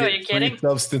it too. Are you kidding?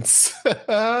 Substance.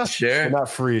 Sure. Not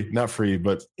free,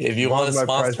 but if you want to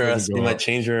sponsor us, you might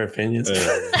change your opinions.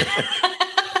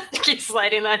 Keep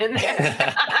sliding that in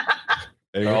there.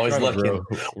 Hey, we're always looking.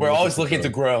 We're always looking to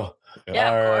grow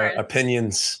our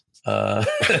opinions. You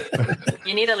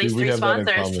need at least 3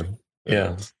 sponsors.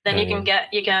 Yeah. Then you can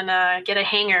get a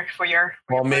hanger for your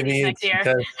maybe next year.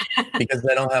 because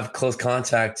I don't have close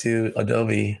contact to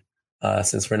Adobe.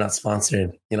 Since we're not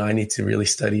sponsored, I need to really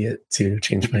study it to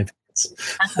change my opinions.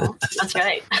 That's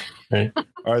right. Right.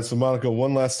 All right. So Monica,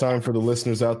 one last time for the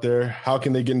listeners out there, how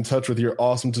can they get in touch with your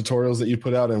awesome tutorials that you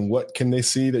put out, and what can they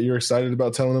see that you're excited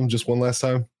about telling them? Just one last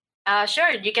time. Sure.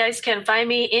 You guys can find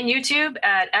me in YouTube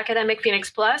at Academic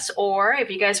Phoenix Plus, or if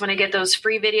you guys want to get those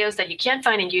free videos that you can't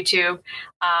find in YouTube,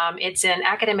 it's in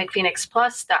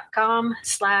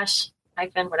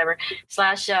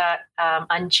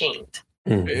academicphoenixplus.com/unchained.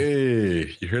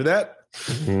 Hey, you hear that?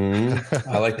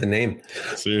 I like the name.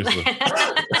 Seriously.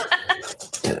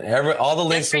 All the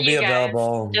links will be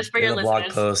available just for in your the listeners.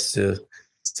 blog post too.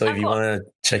 So if you want to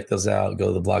check those out, go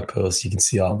to the blog post. You can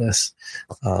see all this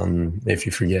if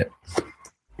you forget.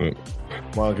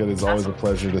 Monica, it's always a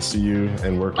pleasure to see you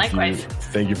and work with you.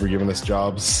 Thank you for giving us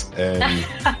jobs. And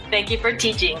thank you for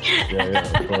teaching. Yeah,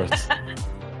 of course.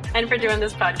 And for doing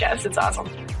this podcast. It's awesome.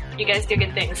 You guys do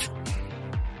good things.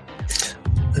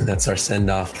 And that's our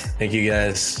send-off. Thank you,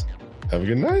 guys. Have a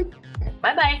good night.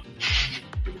 Bye-bye.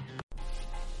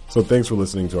 So thanks for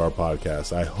listening to our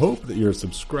podcast. I hope that you're a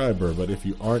subscriber, but if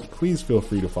you aren't, please feel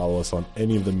free to follow us on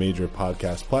any of the major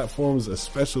podcast platforms,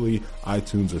 especially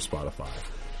iTunes or Spotify.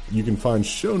 You can find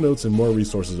show notes and more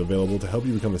resources available to help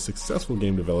you become a successful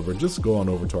game developer. Just go on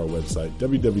over to our website,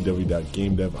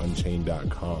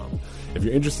 www.gamedevunchained.com. If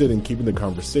you're interested in keeping the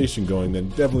conversation going, then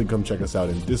definitely come check us out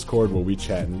in Discord, where we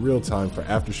chat in real time, for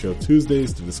after show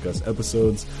Tuesdays to discuss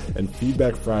episodes, and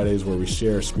feedback Fridays, where we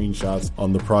share screenshots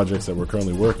on the projects that we're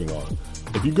currently working on.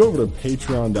 If you go over to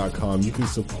patreon.com, you can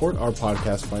support our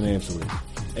podcast financially.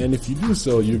 And if you do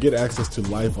so, you get access to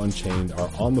Life Unchained, our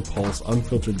on-the-pulse,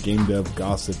 unfiltered game dev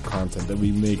gossip content that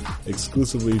we make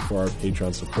exclusively for our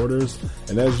Patreon supporters.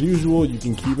 And as usual, you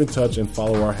can keep in touch and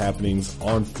follow our happenings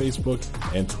on Facebook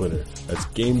and Twitter. That's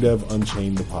Game Dev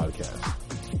Unchained, the podcast.